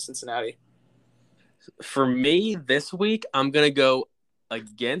up there in Cincinnati. For me, this week, I'm going to go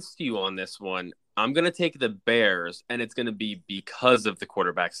against you on this one. I'm going to take the Bears, and it's going to be because of the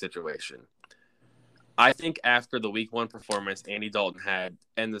quarterback situation. I think after the week 1 performance Andy Dalton had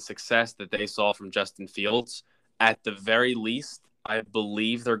and the success that they saw from Justin Fields, at the very least, I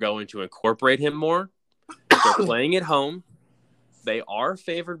believe they're going to incorporate him more. They're playing at home. They are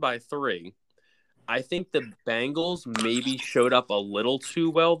favored by 3. I think the Bengals maybe showed up a little too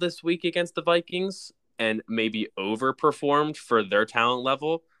well this week against the Vikings and maybe overperformed for their talent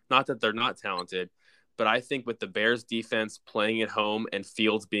level. Not that they're not talented, but I think with the Bears defense playing at home and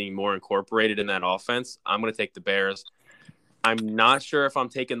Fields being more incorporated in that offense, I'm going to take the Bears. I'm not sure if I'm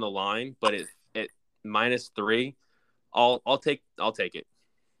taking the line, but at -3, I'll take it.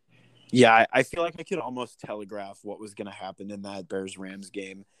 Yeah, I feel like I could almost telegraph what was going to happen in that Bears-Rams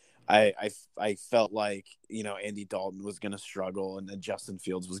game. I felt like, Andy Dalton was going to struggle and then Justin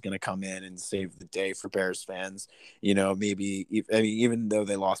Fields was going to come in and save the day for Bears fans. Even though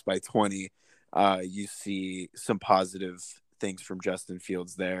they lost by 20, you see some positive things from Justin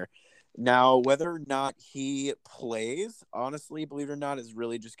Fields there. Now, whether or not he plays, honestly, believe it or not, is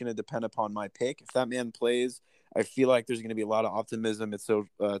really just going to depend upon my pick. If that man plays, I feel like there's going to be a lot of optimism at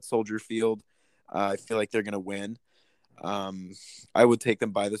Soldier Field. I feel like they're going to win. I would take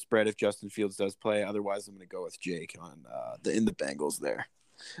them by the spread if Justin Fields does play. Otherwise, I'm going to go with Jake on the Bengals there.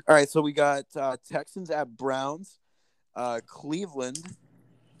 All right, so we got Texans at Browns. Cleveland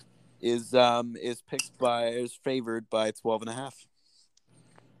is favored by 12.5.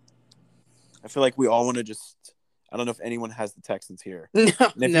 I feel like we all want to I don't know if anyone has the Texans here. And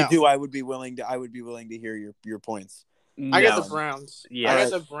if you do, I would be willing to hear your points. No. I got the Browns. Yeah, I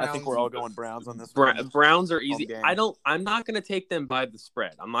got the Browns. I think we're all going Browns on this. Browns are easy. I'm not going to take them by the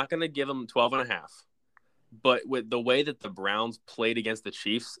spread. I'm not going to give them 12.5. But with the way that the Browns played against the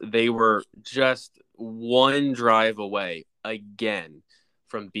Chiefs, they were just one drive away again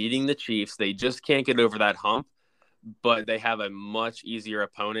from beating the Chiefs. They just can't get over that hump. But they have a much easier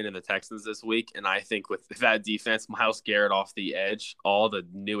opponent in the Texans this week. And I think with that defense, Myles Garrett off the edge, all the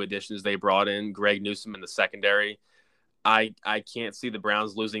new additions they brought in, Greg Newsome in the secondary, I can't see the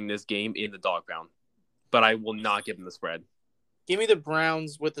Browns losing this game in the dog pound. But I will not give them the spread. Give me the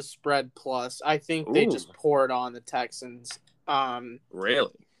Browns with the spread plus. I think they just poured on the Texans.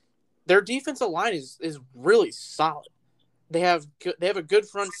 Really? Their defensive line is really solid. They have a good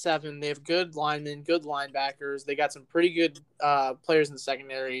front seven. They have good linemen, good linebackers. They got some pretty good players in the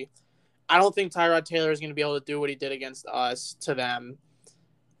secondary. I don't think Tyrod Taylor is going to be able to do what he did against us to them.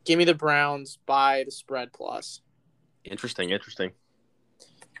 Give me the Browns by the spread plus. Interesting.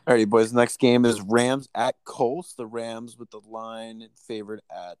 All right, boys. Next game is Rams at Colts. The Rams with the line favored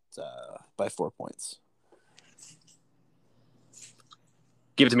by 4 points.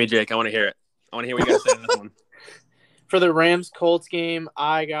 Give it to me, Jake. I want to hear it. I want to hear what you guys say on this one. For the Rams-Colts game,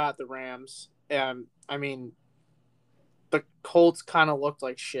 I got the Rams. I mean, the Colts kind of looked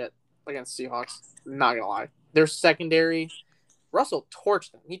like shit against Seahawks. Not going to lie. Their secondary, Russell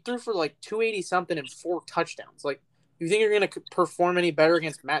torched them. He threw for like 280-something and 4 touchdowns. Like, you think you're going to perform any better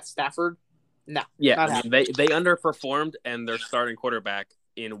against Matt Stafford? No. Yeah, I mean they underperformed, and their starting quarterback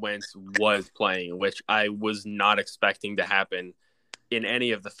in Wentz was playing, which I was not expecting to happen in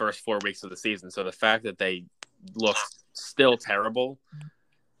any of the first 4 weeks of the season. So the fact that they looked still terrible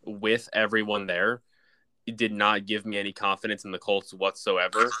with everyone there, it did not give me any confidence in the Colts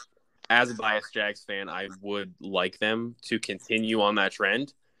whatsoever. As a biased Jags fan, I would like them to continue on that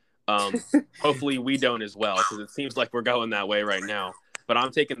trend. Hopefully we don't as well, because it seems like we're going that way right now. But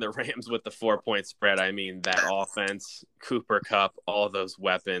I'm taking the Rams with the 4-point spread. I mean, that offense, Cooper Kupp, all those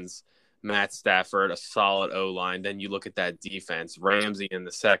weapons, Matt Stafford, a solid O-line. Then you look at that defense, Ramsey in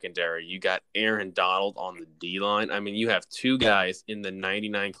the secondary. You got Aaron Donald on the D-line. I mean, you have 2 guys in the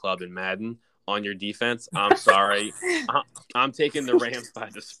 99 club in Madden on your defense. I'm sorry. I'm taking the Rams by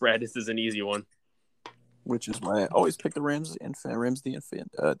the spread. This is an easy one. Which is why I always pick the Rams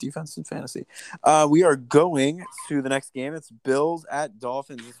defense in fantasy. We are going to the next game. It's Bills at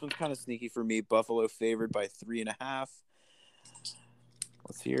Dolphins. This one's kind of sneaky for me. Buffalo favored by 3.5.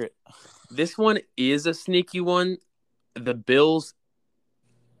 Let's hear it. This one is a sneaky one. The Bills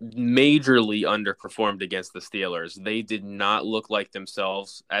majorly underperformed against the Steelers. They did not look like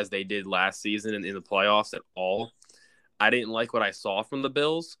themselves as they did last season in the playoffs at all. I didn't like what I saw from the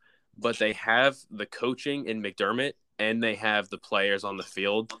Bills, but they have the coaching in McDermott, and they have the players on the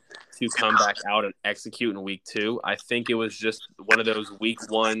field to come back out and execute in week 2. I think it was just one of those week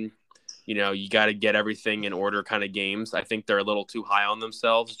 1, you got to get everything in order kind of games. I think they're a little too high on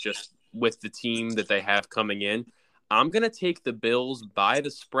themselves just with the team that they have coming in. I'm going to take the Bills by the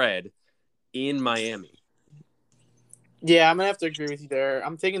spread in Miami. Yeah, I'm going to have to agree with you there.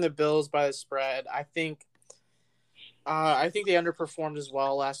 I'm taking the Bills by the spread. I think they underperformed as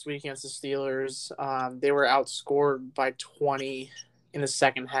well last week against the Steelers. They were outscored by 20 in the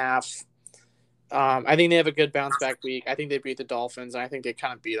second half. I think they have a good bounce back week. I think they beat the Dolphins, and I think they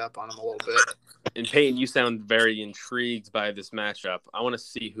kind of beat up on them a little bit. And Peyton, you sound very intrigued by this matchup. I want to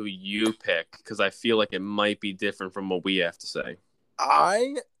see who you pick because I feel like it might be different from what we have to say.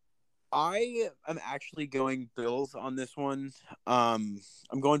 I am actually going Bills on this one. I'm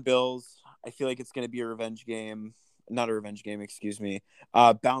going Bills. I feel like it's going to be a revenge game. Not a revenge game, excuse me.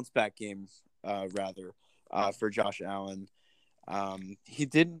 Bounce back game, rather, for Josh Allen. He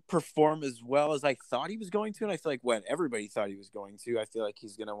didn't perform as well as I thought he was going to, and I feel like when everybody thought he was going to, I feel like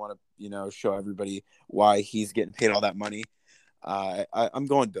he's going to want to, show everybody why he's getting paid all that money. I'm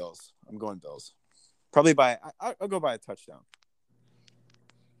going Bills. Probably I'll go by a touchdown.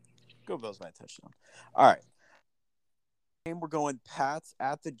 Go Bills by a touchdown. All right. And we're going Pats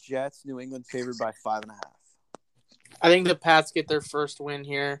at the Jets. New England favored by 5.5. I think the Pats get their first win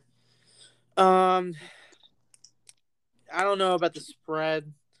here. I don't know about the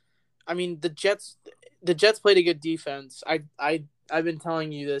spread. I mean, the Jets played a good defense. I've been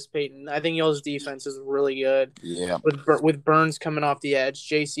telling you this, Peyton. I think y'all's defense is really good. Yeah. With Burns coming off the edge,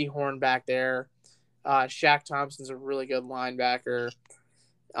 J.C. Horn back there, Shaq Thompson's a really good linebacker.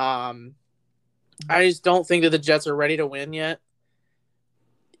 I just don't think that the Jets are ready to win yet.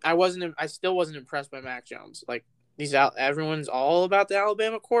 I still wasn't impressed by Mac Jones. Like everyone's all about the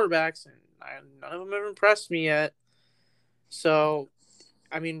Alabama quarterbacks, and none of them have impressed me yet. So,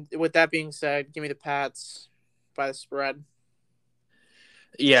 I mean, with that being said, give me the Pats by the spread.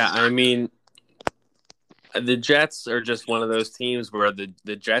 Yeah, I mean, the Jets are just one of those teams where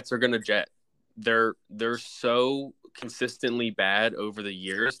the Jets are going to jet. They're so consistently bad over the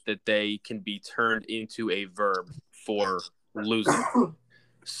years that they can be turned into a verb for losing.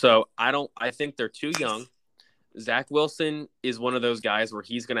 So I think they're too young. Zach Wilson is one of those guys where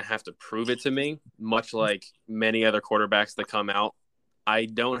he's going to have to prove it to me, much like many other quarterbacks that come out. I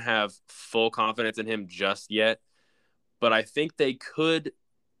don't have full confidence in him just yet, but I think they could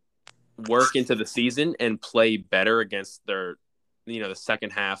work into the season and play better against their, the second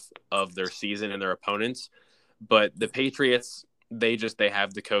half of their season and their opponents. But the Patriots, they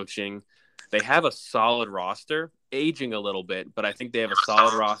have the coaching. They have a solid roster, aging a little bit, but I think they have a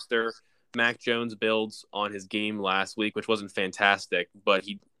solid roster. Mac Jones builds on his game last week, which wasn't fantastic, but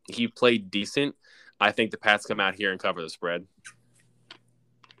he played decent. I think the Pats come out here and cover the spread.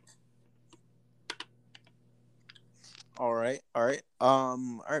 All right. We're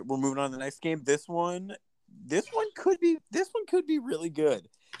moving on to the next game. This one could be really good.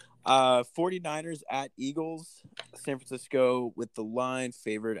 49ers at Eagles. San Francisco with the line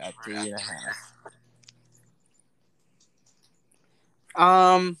favored at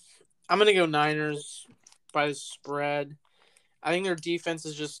 3.5. I'm going to go Niners by the spread. I think their defense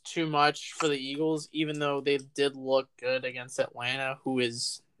is just too much for the Eagles, even though they did look good against Atlanta, who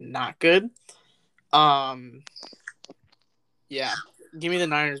is not good. Yeah, give me the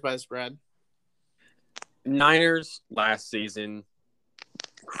Niners by the spread. Niners last season,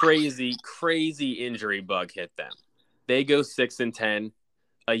 crazy injury bug hit them. They go 6-10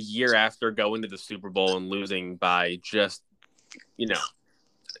 a year after going to the Super Bowl and losing by just,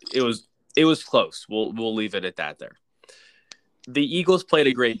 it was close. We'll leave it at that there. The Eagles played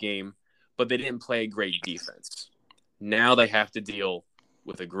a great game, but they didn't play a great defense. Now they have to deal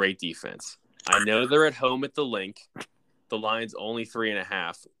with a great defense. I know they're at home at the Link. The line's only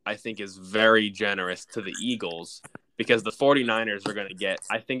 3.5, I think is very generous to the Eagles because the 49ers are going to get,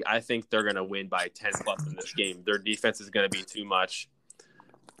 I think they're going to win by 10 plus in this game. Their defense is going to be too much.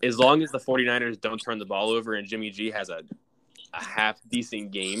 As long as the 49ers don't turn the ball over and Jimmy G has a half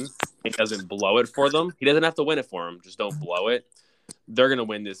decent game and doesn't blow it for them, he doesn't have to win it for them. Just don't blow it. They're going to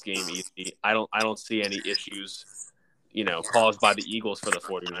win this game easy. I don't see any issues, caused by the Eagles for the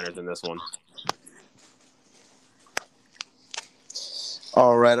 49ers in this one.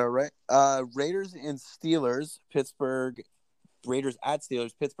 All right. Raiders and Steelers. Raiders at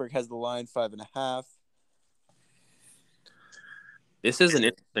Steelers. Pittsburgh has the line 5.5. This is an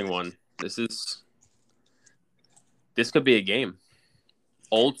interesting one. This could be a game.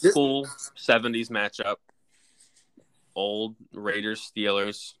 Old school 70s matchup. Old Raiders,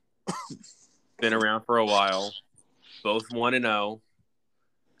 Steelers. Been around for a while. Both 1-0.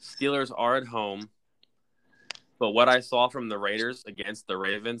 Steelers are at home. But what I saw from the Raiders against the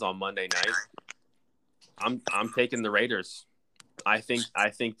Ravens on Monday night, I'm taking the Raiders. I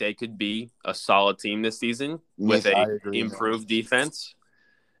think they could be a solid team this season with a improved defense.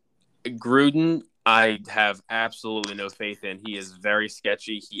 Gruden, I have absolutely no faith in. He is very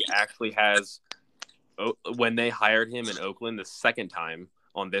sketchy. He actually has, when they hired him in Oakland the second time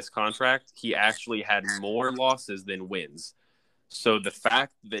on this contract, he actually had more losses than wins. So the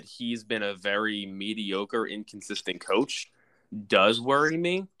fact that he's been a very mediocre, inconsistent coach does worry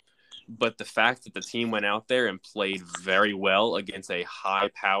me. But the fact that the team went out there and played very well against a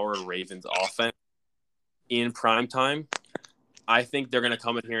high-powered Ravens offense in primetime, I think they're going to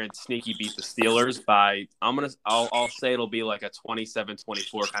come in here and sneaky beat the Steelers by I'll say it'll be like a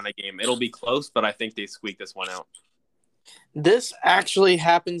 27-24 kind of game. It'll be close, but I think they squeak this one out. This actually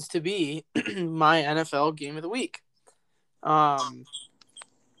happens to be my NFL game of the week. I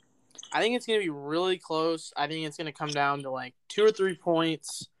think it's going to be really close. I think it's going to come down to like 2 or 3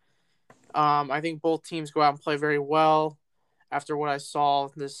 points. I think both teams go out and play very well after what I saw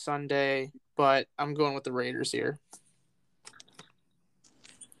this Sunday, but I'm going with the Raiders here.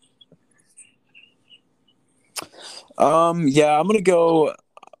 Yeah, I'm gonna go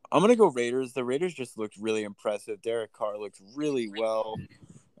Raiders. The Raiders just looked really impressive. Derek Carr looked really well.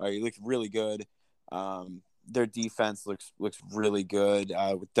 He looked really good. Their defense looks really good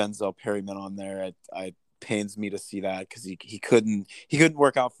with Denzel Perryman on there. It pains me to see that because he couldn't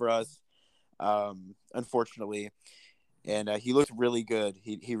work out for us, unfortunately, and he looked really good.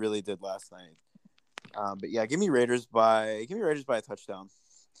 He really did last night. But yeah, give me Raiders by a touchdown.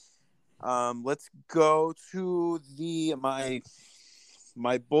 Let's go to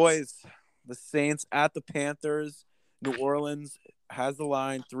my boys, the Saints at the Panthers. New Orleans has the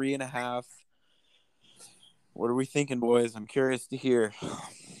line 3.5. What are we thinking, boys? I'm curious to hear.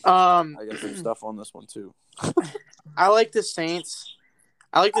 I got some stuff on this one too. I like the Saints.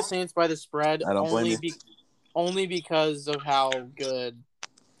 I like the Saints by the spread. I don't blame you. Only because of how good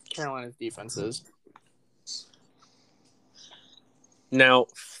Carolina's defense is. Now,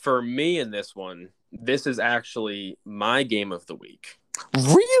 for me in this one, this is actually my game of the week.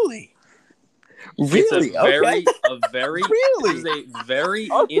 Really? It's a very really? This is a very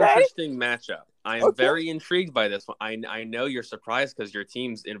interesting matchup. I am very intrigued by this one. I know you're surprised because your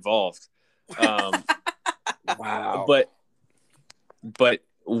team's involved. Wow. But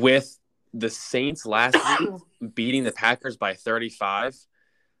with the Saints last week beating the Packers by 35,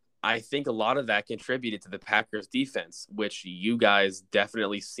 I think a lot of that contributed to the Packers defense, which you guys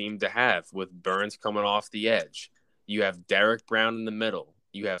definitely seem to have with Burns coming off the edge. You have Derek Brown in the middle.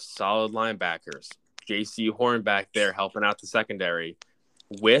 You have solid linebackers. J.C. Horn back there helping out the secondary.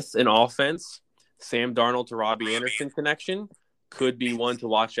 With an offense, Sam Darnold to Robbie Anderson connection could be one to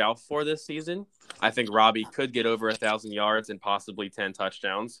watch out for this season. I think Robbie could get over 1,000 yards and possibly 10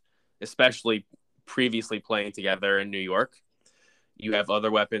 touchdowns, especially previously playing together in New York. You have other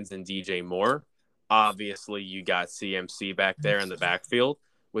weapons in DJ Moore. Obviously, you got CMC back there in the backfield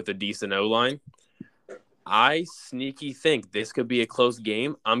with a decent O-line. I sneaky think this could be a close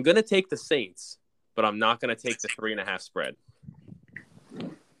game. I'm going to take the Saints, but I'm not going to take the 3.5 spread.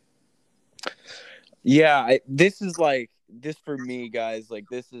 Yeah, this for me, guys.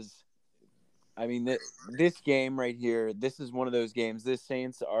 This game right here. This is one of those games. The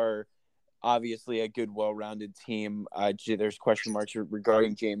Saints are obviously a good, well-rounded team. There's question marks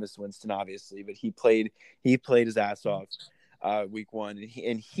regarding Jameis Winston, obviously, but he played his ass off week 1,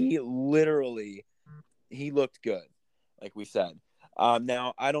 and he literally looked good, like we said.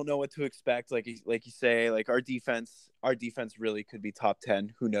 Now I don't know what to expect. Like you say, like our defense really could be top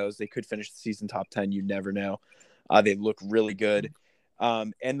 10. Who knows? They could finish the season top 10. You never know. They look really good.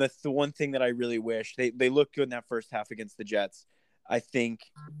 And the one thing that I really wish they looked good in that first half against the Jets. I think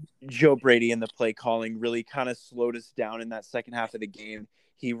Joe Brady and the play calling really kind of slowed us down in that second half of the game.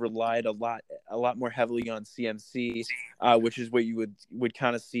 He relied a lot more heavily on CMC, which is what you would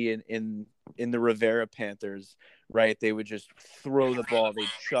kind of see in the Rivera Panthers, right? They would just throw the ball, they'd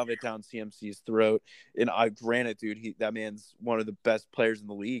shove it down CMC's throat. And granted, dude, that man's one of the best players in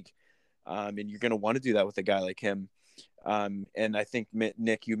the league, and you're gonna want to do that with a guy like him. And I think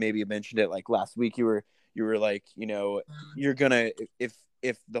Nick, you maybe mentioned it like last week. You were like, you're gonna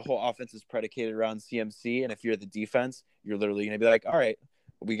if the whole offense is predicated around CMC, and if you're the defense, you're literally gonna be like, all right,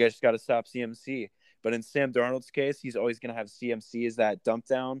 we just got to stop CMC. But in Sam Darnold's case, he's always going to have CMC as that dump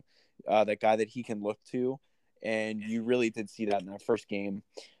down, that guy that he can look to. And you really did see that in that first game.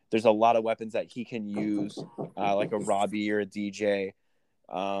 There's a lot of weapons that he can use, like a Robbie or a DJ.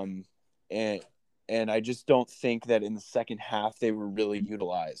 And I just don't think that in the second half they were really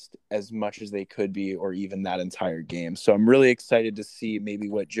utilized as much as they could be, or even that entire game. So I'm really excited to see maybe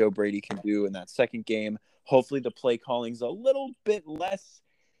what Joe Brady can do in that second game. Hopefully the play calling's a little bit less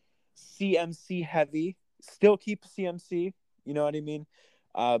CMC heavy. Still keep CMC, you know what I mean?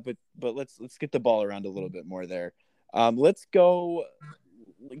 But let's get the ball around a little bit more there. Let's go.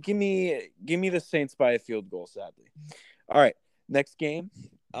 Give me the Saints by a field goal, sadly. All right, next game.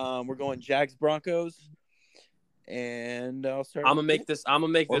 We're going Jags Broncos, and I'll start. I'm gonna make this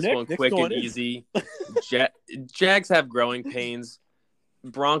one quick and easy. Jags have growing pains.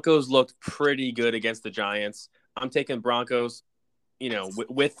 Broncos looked pretty good against the Giants. I'm taking Broncos.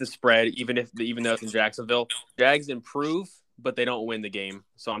 With the spread, even though it's in Jacksonville, Jags improve, but they don't win the game.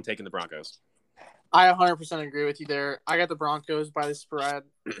 So I'm taking the Broncos. I 100% agree with you there. I got the Broncos by the spread.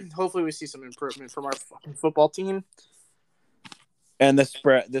 Hopefully, we see some improvement from our fucking football team. And the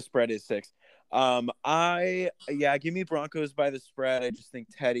spread is 6. Give me Broncos by the spread. I just think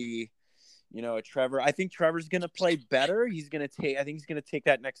Teddy, Trevor. I think Trevor's gonna play better. I think he's gonna take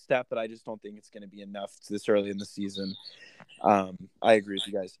that next step, but I just don't think it's gonna be enough this early in the season. I agree with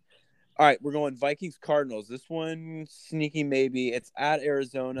you guys. All right, we're going Vikings Cardinals. This one sneaky maybe. It's at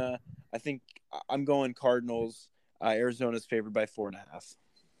Arizona. I think I'm going Cardinals. Arizona's favored by 4.5.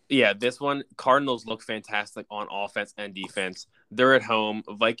 Yeah, this one, Cardinals look fantastic on offense and defense. They're at home.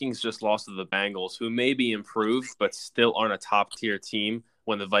 Vikings just lost to the Bengals, who may be improved, but still aren't a top-tier team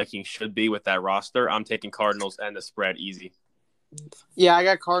when the Vikings should be with that roster. I'm taking Cardinals and the spread easy. Yeah, I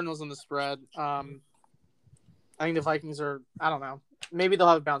got Cardinals on the spread. I think the Vikings are, I don't know. Maybe they'll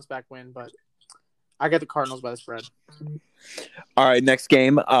have a bounce-back win, but I got the Cardinals by the spread. All right, next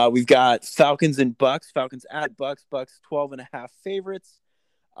game. We've got Falcons and Bucks. Falcons at Bucks. Bucks 12.5 favorites.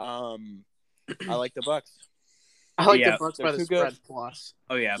 I like the Bucks. I like the Bucks by the spread plus.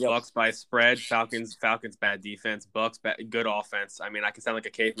 Oh yeah, yep. Bucks by spread. Falcons bad defense. Bucks good offense. I mean, I can sound like a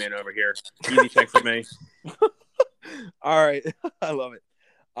caveman over here. Easy pick for me. All right, I love it.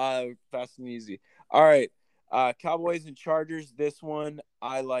 Fast and easy. All right, Cowboys and Chargers. This one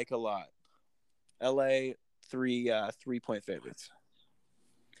I like a lot. LA 3-point favorites.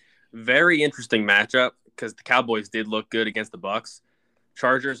 Very interesting matchup because the Cowboys did look good against the Bucks.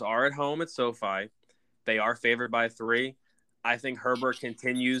 Chargers are at home at SoFi. They are favored by 3. I think Herbert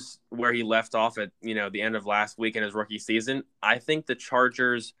continues where he left off at, the end of last week in his rookie season. I think the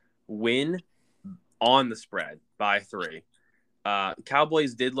Chargers win on the spread by 3.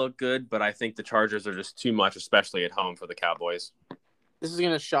 Cowboys did look good, but I think the Chargers are just too much, especially at home for the Cowboys. This is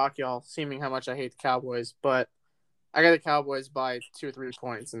going to shock y'all, seeming how much I hate the Cowboys, but I got the Cowboys by 2 or 3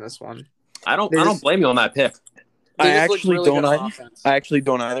 points in this one. I don't blame you on that pick. I actually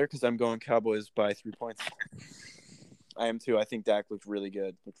don't either because I'm going Cowboys by 3 points. I am too. I think Dak looked really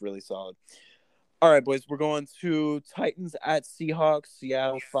good, looked really solid. All right, boys, we're going to Titans at Seahawks.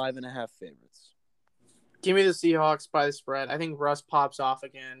 Seattle 5.5 favorites. Give me the Seahawks by the spread. I think Russ pops off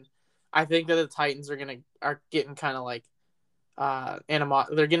again. I think that the Titans are getting kind of like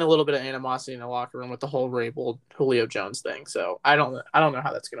they're getting a little bit of animosity in the locker room with the whole Rabel Julio Jones thing. So I don't know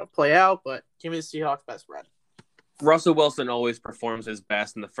how that's going to play out, but give me the Seahawks by the spread. Russell Wilson always performs his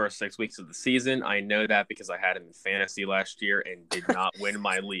best in the first 6 weeks of the season. I know that because I had him in fantasy last year and did not win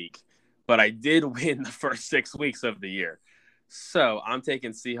my league. But I did win the first 6 weeks of the year. So I'm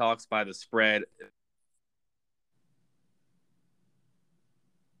taking Seahawks by the spread.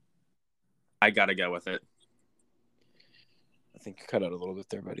 I got to go with it. I think you cut out a little bit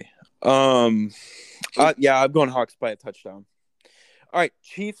there, buddy. Yeah, I'm going Hawks by a touchdown. All right,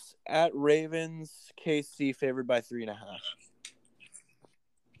 Chiefs at Ravens. KC favored by 3.5.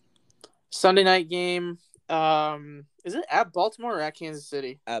 Sunday night game. Is it at Baltimore or at Kansas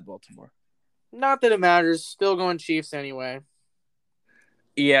City? At Baltimore. Not that it matters. Still going Chiefs anyway.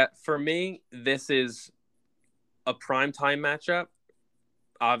 Yeah, for me, this is a primetime matchup.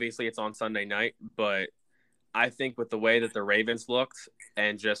 Obviously, it's on Sunday night, but I think with the way that the Ravens looked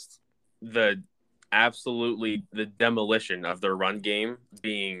and just the demolition of their run game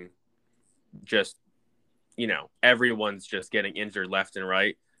being just, everyone's just getting injured left and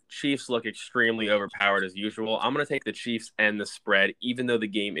right. Chiefs look extremely overpowered as usual. I'm going to take the Chiefs and the spread, even though the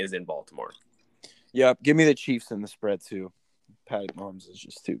game is in Baltimore. Yep, give me the Chiefs and the spread too. Patrick Mahomes is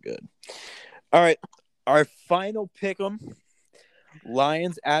just too good. All right, our final pick'em: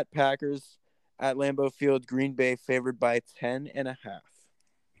 Lions at Packers at Lambeau Field. Green Bay favored by 10.5.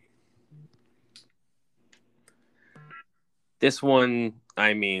 This one,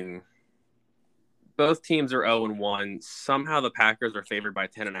 both teams are 0-1. Somehow the Packers are favored by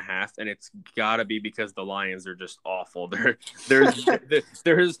 10.5, and it's got to be because the Lions are just awful.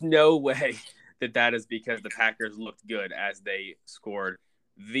 There's no way that is because the Packers looked good as they scored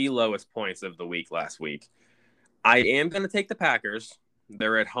the lowest points of the week last week. I am going to take the Packers.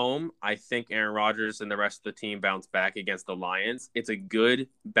 They're at home. I think Aaron Rodgers and the rest of the team bounce back against the Lions. It's a good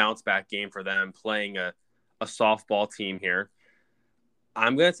bounce back game for them playing a softball team here.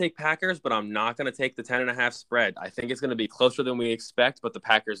 I'm going to take Packers, but I'm not going to take the 10.5 spread. I think it's going to be closer than we expect, but the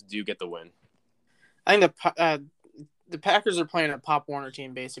Packers do get the win. I think the Packers are playing a Pop Warner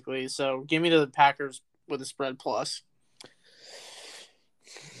team, basically. So give me the Packers with a spread plus.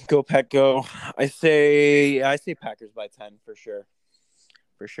 Go Pack, go! I say Packers by 10 for sure.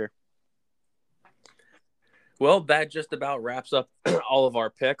 For sure. Well, that just about wraps up all of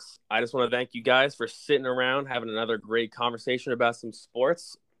our picks. I just want to thank you guys for sitting around, having another great conversation about some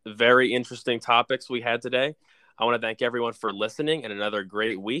sports. Very interesting topics we had today. I want to thank everyone for listening and another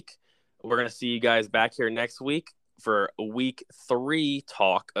great week. We're going to see you guys back here next week for week 3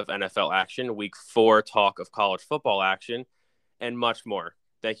 talk of NFL action, week 4 talk of college football action, and much more.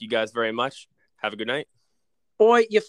 Thank you guys very much. Have a good night. Boy, you